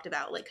just talked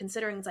about, like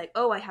considering it's like,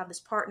 oh, I have this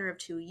partner of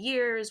 2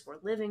 years, we're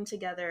living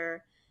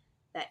together,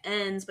 that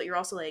ends, but you're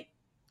also like,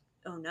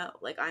 oh no,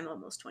 like I'm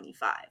almost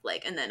 25,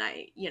 like, and then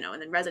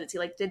and then residency,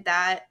 like, did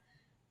that,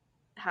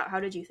 how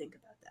did you think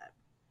about that?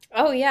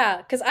 Oh yeah,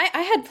 because I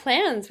had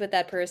plans with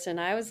that person.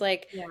 I was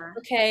like, Yeah.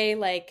 okay,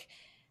 like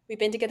we've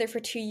been together for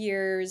 2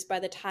 years. By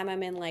the time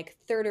I'm in like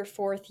third or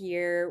fourth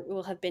year,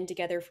 we'll have been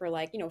together for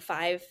like,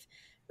 5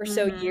 or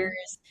so years.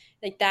 Mm-hmm.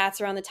 Like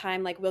that's around the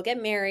time like we'll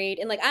get married.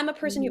 And like I'm a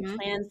person who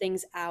Mm-hmm. plans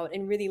things out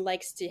and really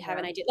likes to have Yeah.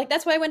 an idea. Like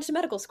that's why I went to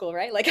medical school,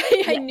 right? Like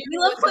I Yeah, knew we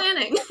love what the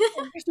planning.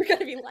 years were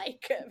gonna be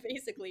like,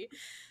 basically.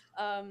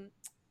 Um,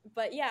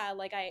 but yeah,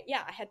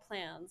 I had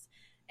plans,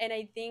 and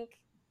I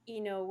think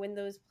when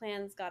those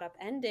plans got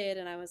upended,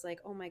 and I was like,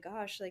 oh my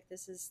gosh, like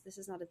this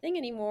is not a thing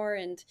anymore,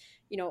 and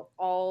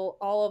all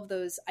of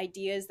those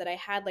ideas that I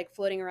had like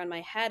floating around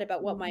my head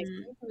about what my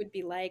Mm-hmm. future would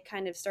be like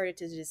kind of started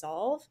to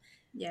dissolve.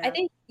 I Yeah.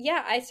 think,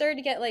 yeah, I started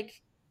to get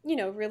like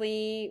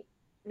really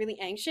really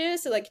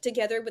anxious, so, like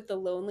together with the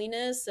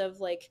loneliness of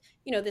like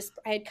this,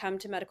 I had come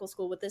to medical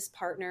school with this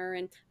partner,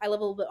 and I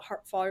live a little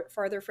bit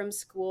farther from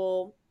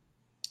school,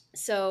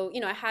 so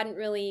I hadn't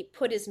really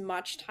put as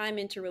much time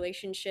into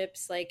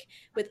relationships like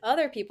with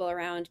other people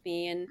around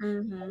me, and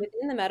Mm-hmm.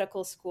 within the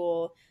medical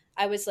school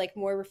I was like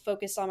more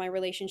focused on my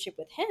relationship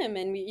with him,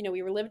 and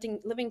we were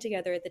living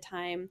together at the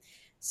time.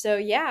 So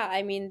yeah,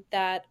 I mean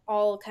that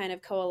all kind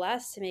of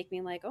coalesced to make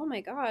me like, oh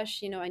my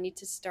gosh, I need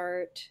to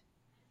start.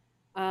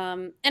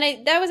 And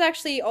I that was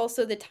actually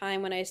also the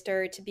time when I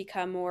started to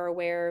become more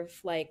aware of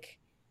like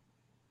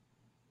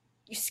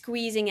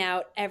squeezing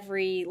out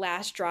every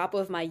last drop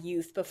of my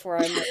youth before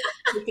I'm like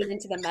taken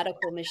into the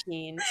medical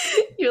machine.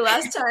 Your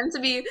last time to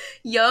be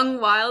young,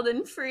 wild,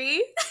 and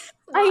free.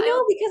 I Wild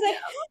know because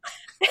Danielle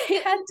I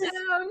had hitting this.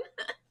 town.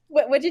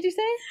 What did you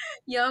say?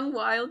 Young,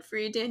 wild,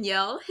 free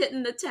Danielle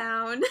hitting the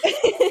town.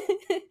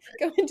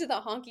 Go into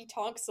the honky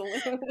tonk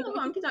saloon. The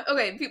honky tonk.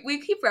 Okay, we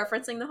keep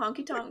referencing the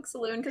honky tonk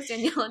saloon because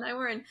Danielle and I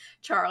were in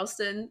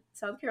Charleston,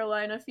 South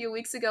Carolina, a few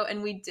weeks ago,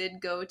 and we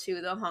did go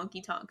to the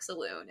honky tonk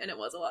saloon, and it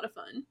was a lot of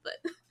fun. But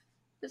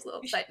just a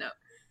little You should, side note.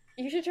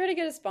 you should try to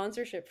get a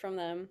sponsorship from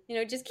them.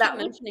 Just keep That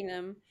would mentioning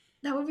them.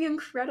 that would be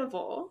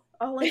incredible.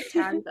 I'll like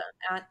tag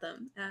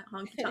them at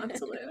honky tonk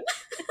saloon.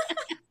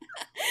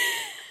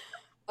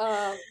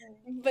 um,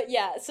 but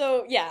yeah,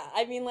 so yeah,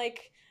 I mean,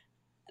 like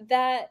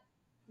that.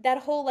 that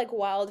whole like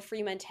wild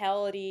free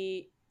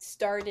mentality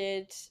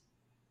started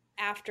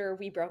after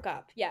we broke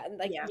up. Yeah,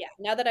 like Yeah. yeah,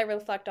 now that I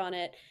reflect on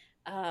it,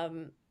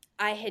 um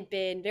I had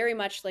been very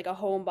much like a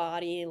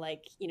homebody,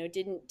 like,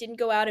 didn't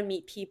go out and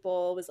meet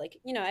people, was like,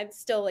 I'm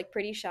still like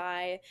pretty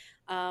shy,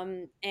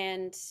 and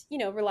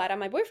relied on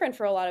my boyfriend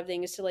for a lot of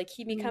things to like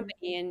keep me Mm,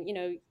 company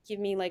and give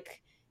me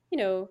like, you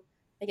know,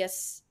 I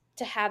guess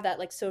to have that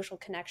like social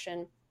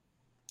connection,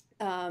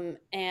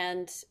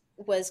 and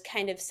was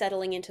kind of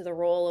settling into the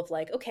role of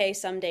like, okay,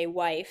 someday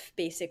wife,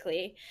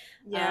 basically.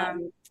 yeah.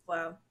 Um,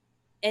 Wow.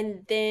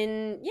 and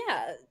then,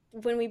 yeah,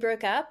 when we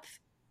broke up,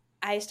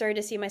 I started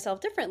to see myself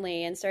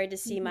differently and started to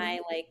see Mm-hmm. my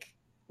like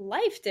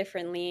life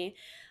differently.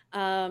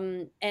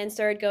 And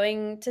started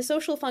going to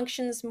social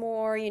functions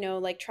more,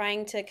 like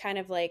trying to kind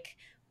of like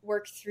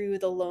work through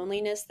the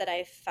loneliness that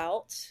I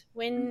felt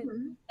when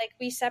Mm-hmm. like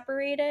we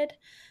separated.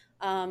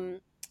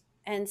 Um,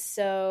 and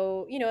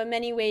so, in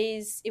many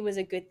ways, it was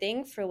a good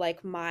thing for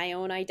like my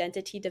own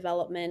identity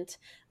development,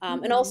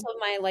 and Mm-hmm. also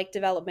my like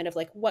development of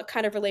like what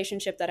kind of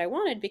relationship that I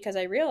wanted, because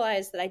I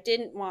realized that I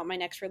didn't want my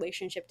next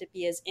relationship to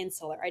be as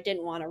insular. I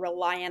didn't want to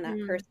rely on that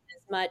Mm. person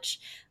as much.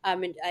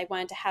 And I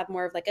wanted to have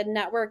more of like a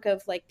network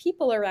of like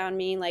people around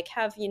me, like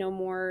have,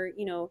 more,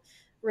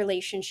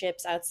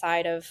 relationships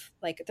outside of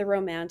like the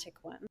romantic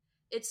one.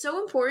 It's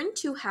so important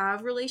to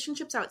have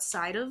relationships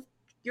outside of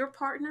your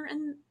partner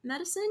in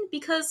medicine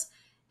because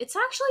it's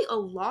actually a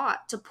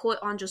lot to put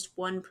on just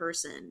one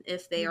person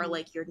if they are Mm-hmm.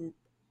 like your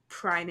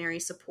primary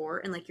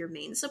support and like your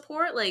main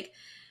support. Like,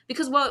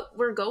 because what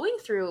we're going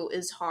through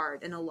is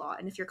hard and a lot.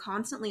 And if you're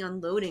constantly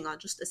unloading on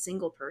just a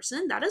single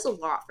person, that is a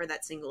lot for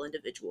that single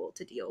individual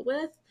to deal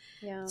with.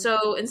 Yeah.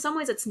 So, in some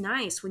ways, it's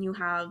nice when you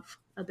have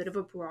a bit of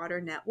a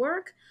broader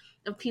network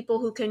of people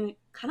who can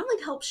kind of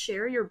like help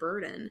share your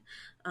burden.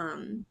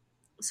 Um,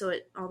 so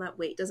all that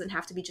weight doesn't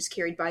have to be just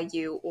carried by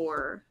you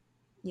or,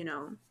 you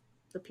know,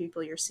 the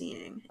people you're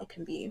seeing. It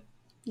can be,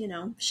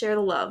 share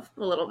the love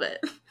a little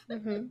bit.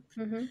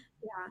 Mm-hmm. Mm-hmm.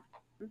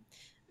 Yeah.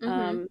 Mm-hmm.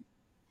 Um,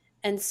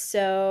 And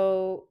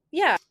so,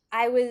 yeah,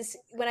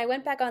 when I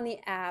went back on the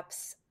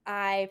apps,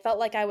 I felt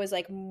like I was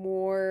like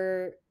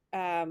more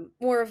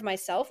of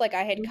myself. Like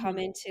I had come Mm-hmm.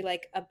 into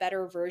like a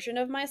better version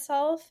of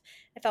myself.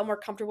 I felt more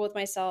comfortable with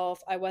myself.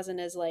 I wasn't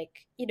as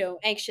like,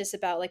 anxious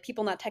about like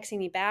people not texting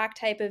me back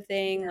type of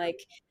thing. Yeah. Like,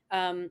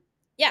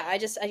 yeah, I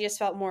just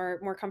felt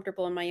more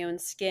comfortable in my own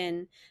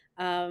skin.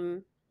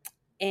 Um,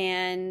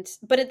 and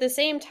but at the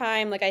same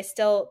time, like I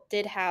still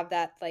did have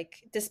that,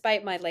 like,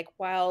 despite my like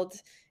wild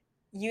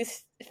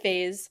youth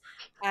phase,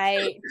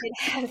 I did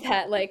have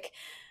that like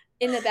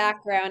in the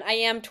background. I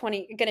am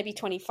 20, going to be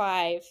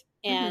 25,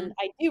 Mm-hmm. and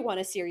I do want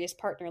a serious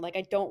partner. Like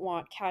I don't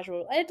want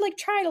casual. I'd like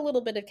tried a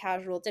little bit of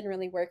casual, it didn't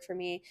really work for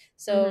me.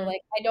 So Mm-hmm.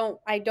 like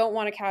I don't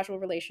want a casual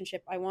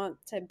relationship. I want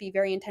to be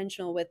very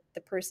intentional with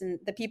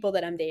the people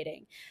that I'm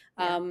dating.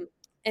 Yeah.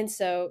 And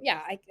so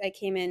yeah, I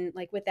came in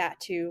like with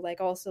that too,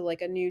 like also like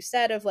a new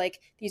set of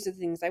like these are the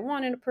things I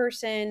want in a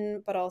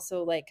person, but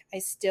also like I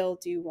still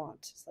do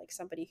want like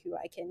somebody who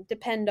I can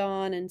depend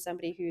on, and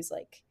somebody who's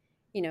like,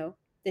 you know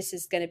this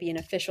is going to be an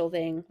official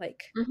thing,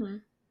 like Mm-hmm.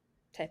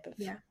 type of.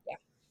 Yeah. Yeah.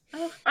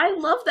 Oh, I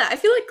love that. I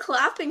feel like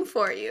clapping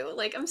for you.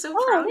 Like I'm so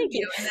Oh, proud of thank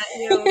you you. and that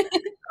you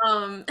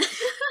um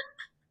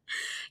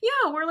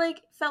yeah, we're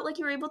like felt like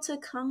you were able to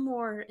come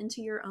more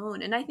into your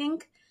own. And I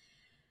think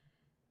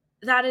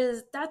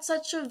that's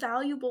such a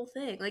valuable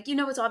thing. Like,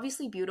 it's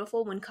obviously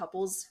beautiful when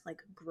couples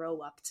like grow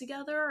up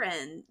together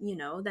and,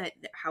 that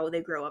how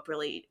they grow up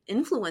really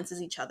influences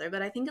each other,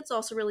 but I think it's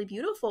also really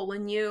beautiful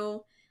when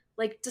you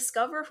like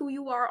discover who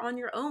you are on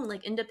your own,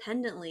 like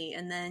independently,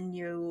 and then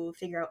you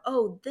figure out,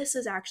 oh, this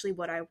is actually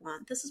what I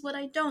want. This is what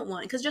I don't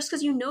want,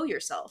 because you know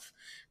yourself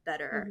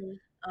better.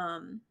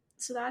 Hmm.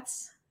 So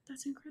that's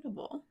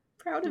incredible.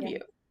 Proud of Yeah. you.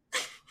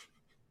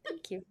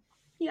 Thank you.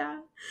 Yeah.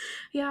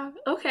 Yeah.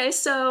 Okay.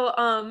 So,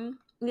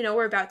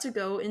 we're about to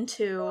go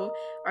into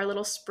our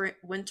little spring,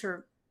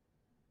 winter,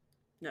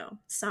 no,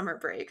 summer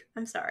break.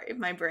 I'm sorry,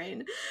 my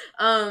brain.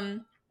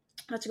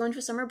 About to go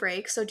into summer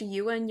break. So, do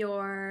you and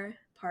your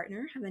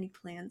partner have any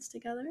plans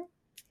together?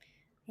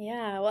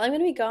 Yeah. Well, I'm going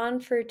to be gone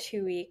for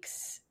 2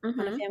 weeks on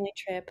a Mm-hmm. family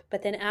trip,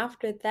 but then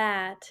after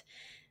that,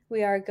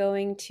 we are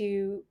going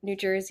to New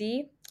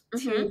Jersey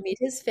to Mm-hmm. meet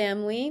his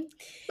family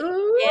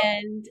Ooh.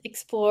 and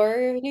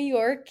explore New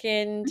York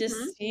and Mm-hmm.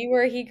 just see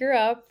where he grew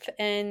up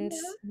and Yeah.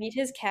 meet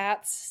his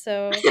cats.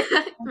 So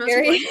I'm Most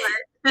very, important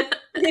part.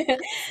 yeah,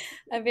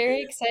 I'm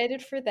very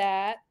excited for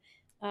that.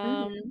 Um,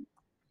 Mm-hmm.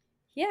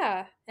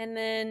 Yeah, and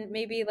then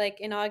maybe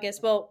like in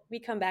August, well, we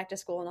come back to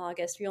school in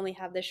August. We only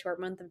have this short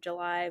month of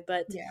July,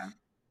 but Yeah.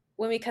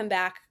 when we come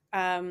back,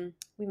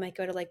 we might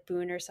go to like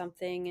Boone or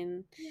something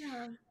and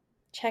Yeah.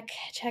 check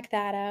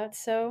that out.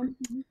 So,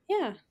 Mhm.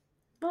 yeah.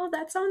 Well,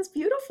 that sounds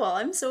beautiful.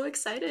 I'm so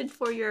excited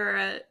for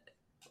your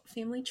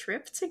family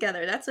trip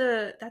together. That's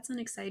an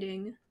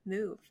exciting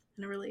move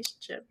in a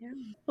relationship. Yeah.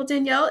 Well,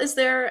 Danielle, is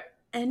there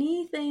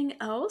anything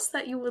else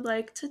that you would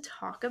like to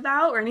talk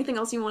about or anything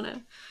else you want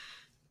to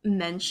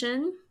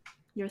mention?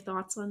 Your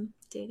thoughts on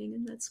dating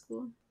in med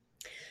school?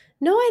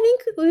 No, I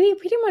think we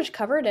pretty much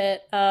covered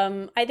it.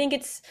 I think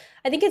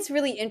it's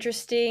really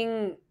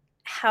interesting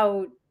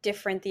how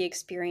different the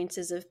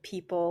experiences of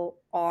people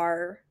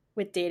are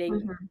with dating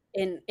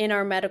Hmm. in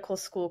our medical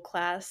school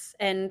class,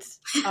 and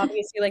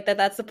obviously, like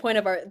that's the point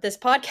of our this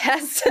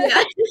podcast.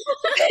 Yeah.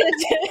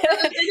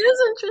 It is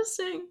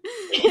interesting.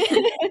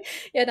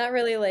 Yeah, not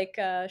really like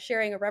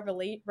sharing a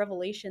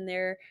revelation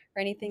there or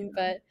anything, Yeah.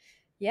 but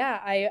yeah,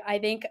 I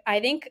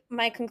think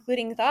my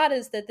concluding thought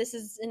is that this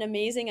is an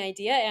amazing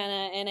idea,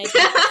 Anna, and I think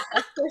you're the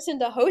best person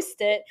to host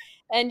it,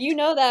 and you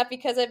know that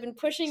because I've been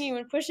pushing you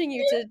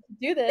to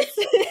do this.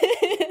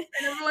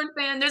 The number one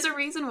fan. There's a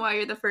reason why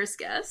you're the first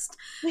guest.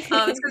 It's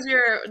because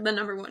you're the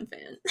number one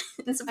fan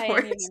in I am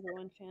support. your number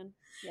one fan.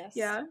 Yes.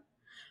 Yeah.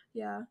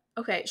 Yeah.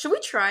 Okay. Should we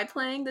try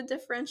playing the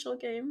differential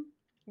game?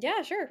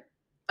 Yeah, sure.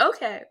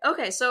 Okay.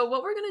 Okay. So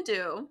what we're gonna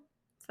do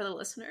for the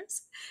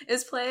listeners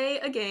is play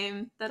a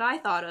game that I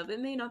thought of. It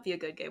may not be a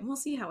good game. We'll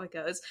see how it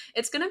goes.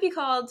 It's gonna be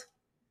called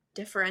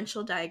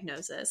differential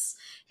diagnosis.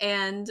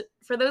 And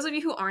for those of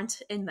you who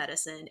aren't in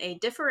medicine, a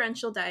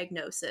differential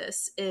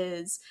diagnosis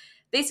is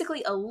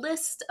basically a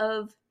list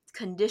of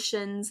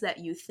conditions that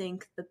you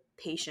think the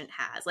patient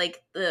has,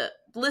 like the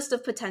list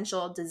of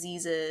potential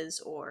diseases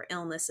or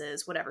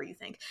illnesses, whatever you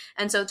think.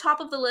 And so,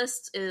 top of the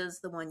list is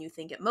the one you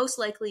think it most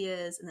likely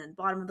is, and then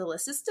bottom of the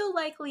list is still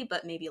likely,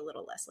 but maybe a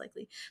little less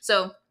likely.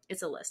 So,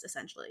 it's a list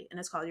essentially, and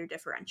it's called your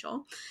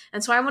differential.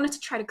 And so, I wanted to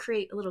try to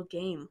create a little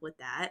game with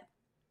that.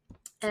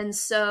 And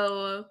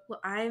so, what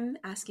I'm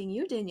asking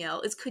you,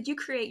 Danielle, is could you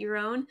create your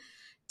own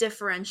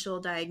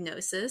differential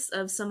diagnosis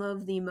of some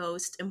of the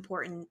most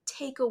important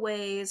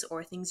takeaways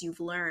or things you've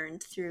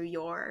learned through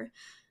your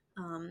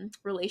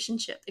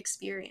relationship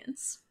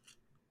experience?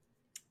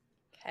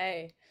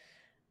 Okay.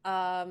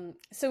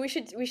 So we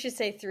should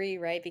say three,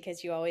 right?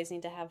 Because you always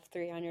need to have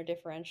three on your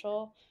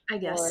differential. I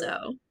guess Or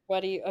so.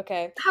 what do you?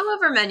 Okay.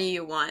 However many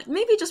you want.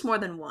 Maybe just more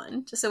than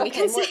one, just so we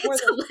Okay, can say more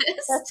it's a than that.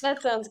 list.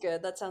 That sounds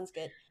good. That sounds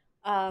good.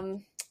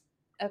 Um,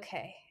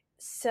 okay.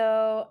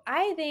 So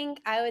I think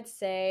I would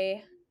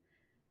say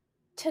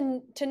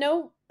to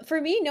know for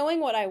me, knowing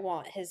what I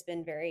want has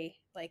been very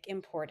like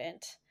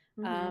important.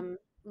 Mm-hmm. Um,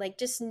 like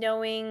just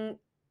knowing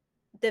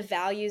the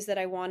values that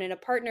I want in a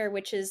partner,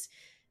 which is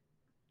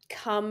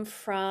come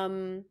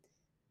from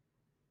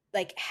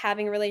like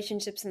having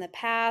relationships in the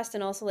past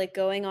and also like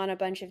going on a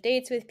bunch of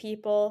dates with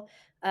people,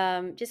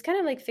 just kind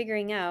of like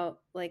figuring out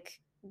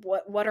like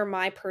what are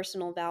my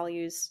personal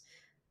values.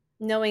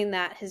 Knowing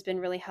that has been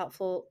really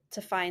helpful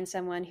to find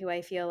someone who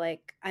I feel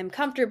like I'm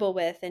comfortable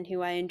with and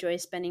who I enjoy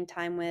spending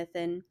time with,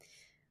 and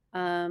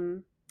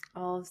um,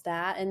 all of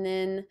that. And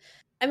then,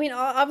 I mean,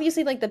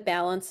 obviously, like the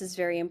balance is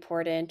very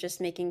important. Just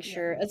making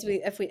sure, Yeah.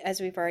 as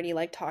we've already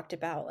like talked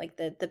about, like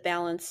the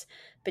balance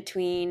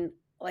between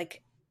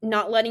like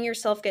not letting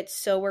yourself get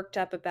so worked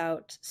up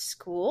about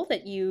school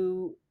that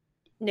you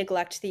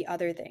neglect the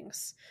other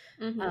things.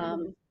 Mm-hmm.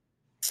 Um,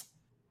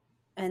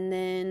 and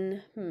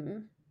then,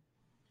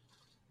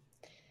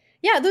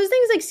 yeah, those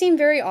things like seem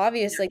very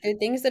obvious. Like they're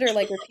things that are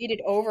like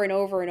repeated over and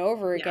over and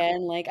over Yeah.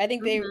 again. Like I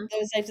think they Mm-hmm.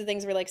 those types of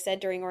things were like said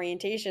during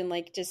orientation,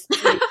 like just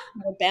to make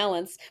a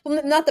balance.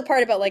 Well, not the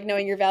part about like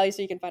knowing your values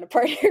so you can find a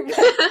partner,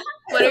 but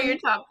What are um, your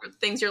top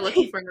things you're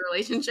looking for in a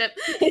relationship?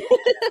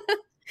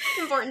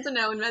 Important to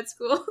know in med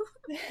school.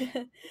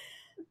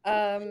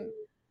 um,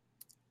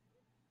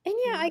 and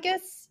yeah, Yeah. I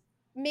guess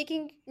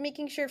making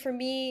sure for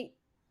me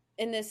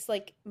in this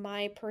like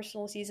my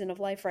personal season of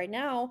life right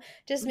now,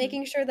 just Mm-hmm.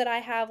 making sure that I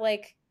have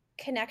like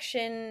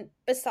connection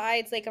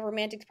besides like a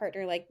romantic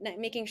partner, like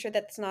making sure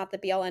that's not the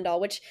be all end all,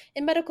 which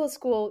in medical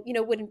school, you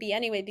know, wouldn't be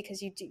anyway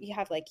because you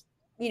have like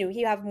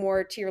you have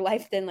more to your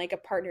life than like a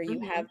partner. You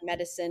Mm-hmm. have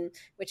medicine,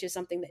 which is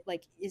something that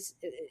like is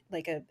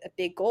like a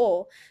big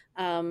goal.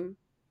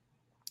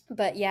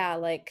 But yeah,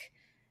 like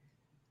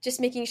just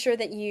making sure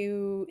that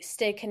you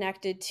stay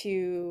connected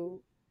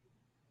to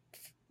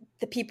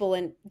the people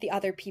and the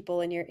other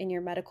people in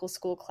your medical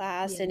school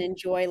class and Yeah.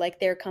 enjoy like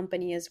their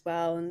company as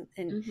well, and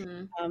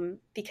Mm-hmm.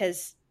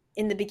 because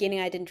in the beginning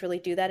I didn't really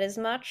do that as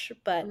much,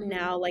 but Mm-hmm.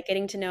 now like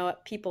getting to know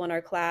people in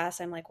our class,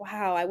 I'm like,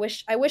 wow, I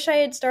wish I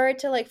had started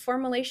to like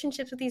form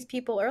relationships with these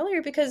people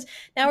earlier, because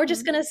now we're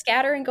just Mm-hmm. going to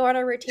scatter and go on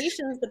our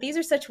rotations, but these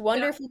are such Yeah.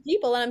 wonderful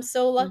people and I'm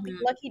so Mm-hmm.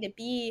 lucky to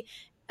be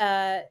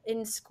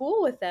in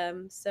school with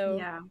them. So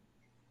Yeah.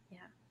 yeah,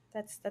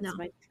 that's No,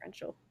 my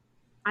differential.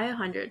 I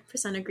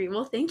 100% agree.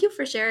 Well, thank you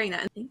for sharing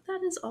that. I think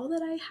that is all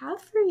that I have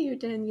for you,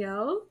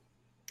 Danielle.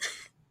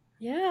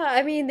 Yeah,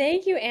 I mean,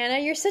 thank you, Anna.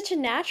 You're such a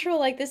natural.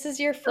 Like Oh, this is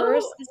your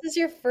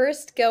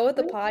first go at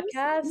the yes,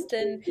 podcast,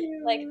 and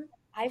thank like you.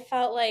 I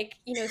felt like,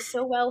 you know,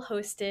 so well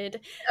hosted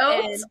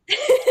Oh, and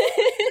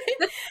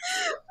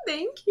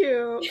thank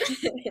you.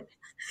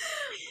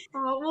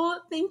 Oh,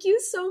 well, thank you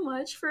so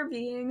much for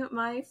being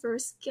my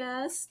first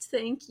guest.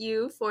 Thank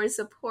you for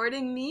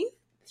supporting me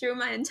through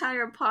my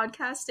entire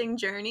podcasting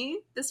journey,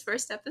 this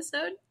first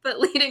episode, but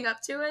leading up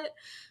to it.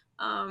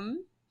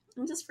 Um,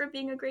 and just for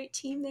being a great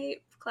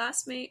teammate,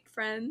 classmate,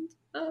 friend.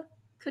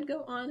 Could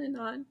go on and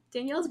on.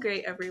 Danielle's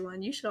great,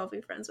 everyone. You should all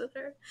be friends with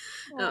her.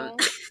 Um,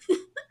 Aw.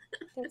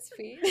 That's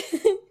sweet.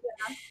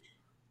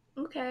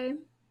 Okay,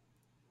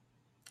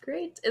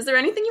 great. Is there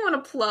anything you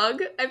want to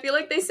plug? I feel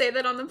like they say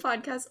that on the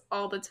podcast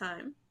all the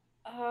time.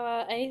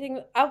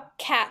 Anything? Oh,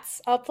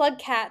 cats. I'll plug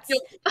cats.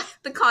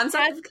 The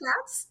concept Cats. of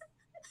cats?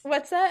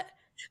 What's that?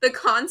 The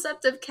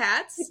concept of The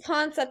cats?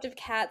 concept of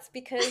cats,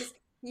 because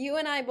you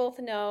and I both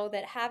know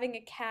that having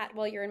a cat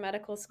while you're in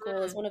medical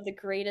school is Mm, one of the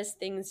greatest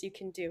things you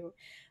can do.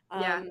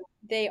 yeah.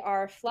 They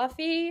are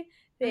fluffy. Mm-hmm.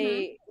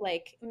 They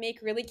like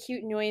make really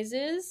cute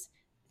noises.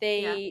 Yeah.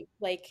 They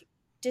like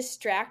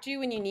distract you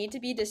when you need to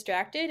be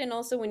distracted and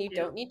also when you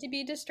Yeah. don't need to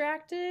be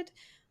distracted.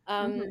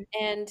 Mm-hmm.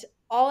 And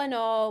all in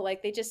all,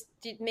 like they just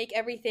make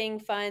everything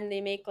fun. They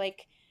make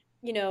like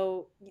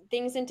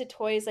things into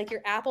toys like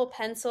your Apple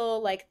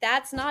Pencil, like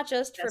that's not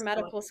just for Yes, boy.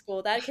 medical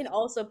school, that can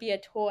also be a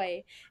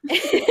toy.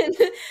 And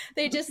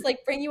they just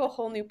like bring you a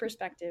whole new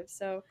perspective.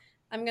 So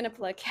I'm gonna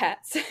plug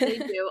cats. They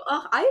do.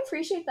 Oh, I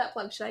appreciate that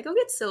plug. Should I go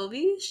get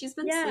Sylvie? She's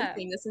been Yeah,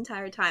 sleeping this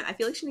entire time. I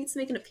feel like she needs to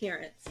make an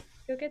appearance.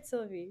 go get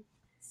Sylvie.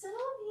 Sylvie?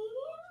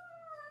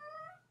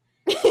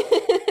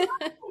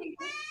 Yeah.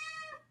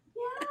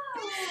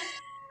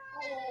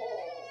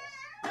 Oh,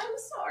 I'm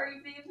sorry,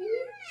 baby.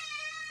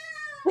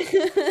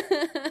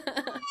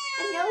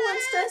 Danielle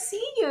wants to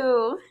see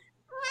you.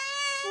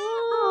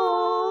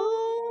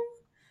 Oh,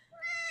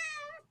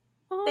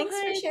 Oh, oh, thanks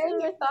for hi, sharing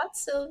your Sylvie.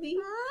 thoughts, Sylvie.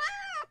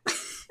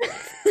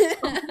 Oh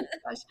my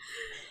gosh.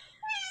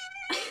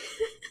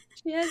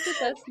 She has the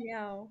best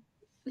meow.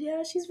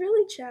 Yeah, she's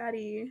really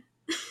chatty.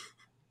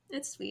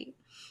 It's sweet.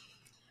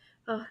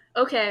 Oh,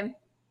 okay.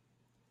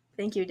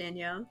 Thank you,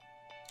 Danielle.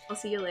 I'll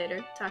see you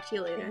later. Talk to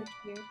you later.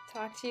 Thank you.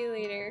 Talk to you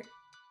later.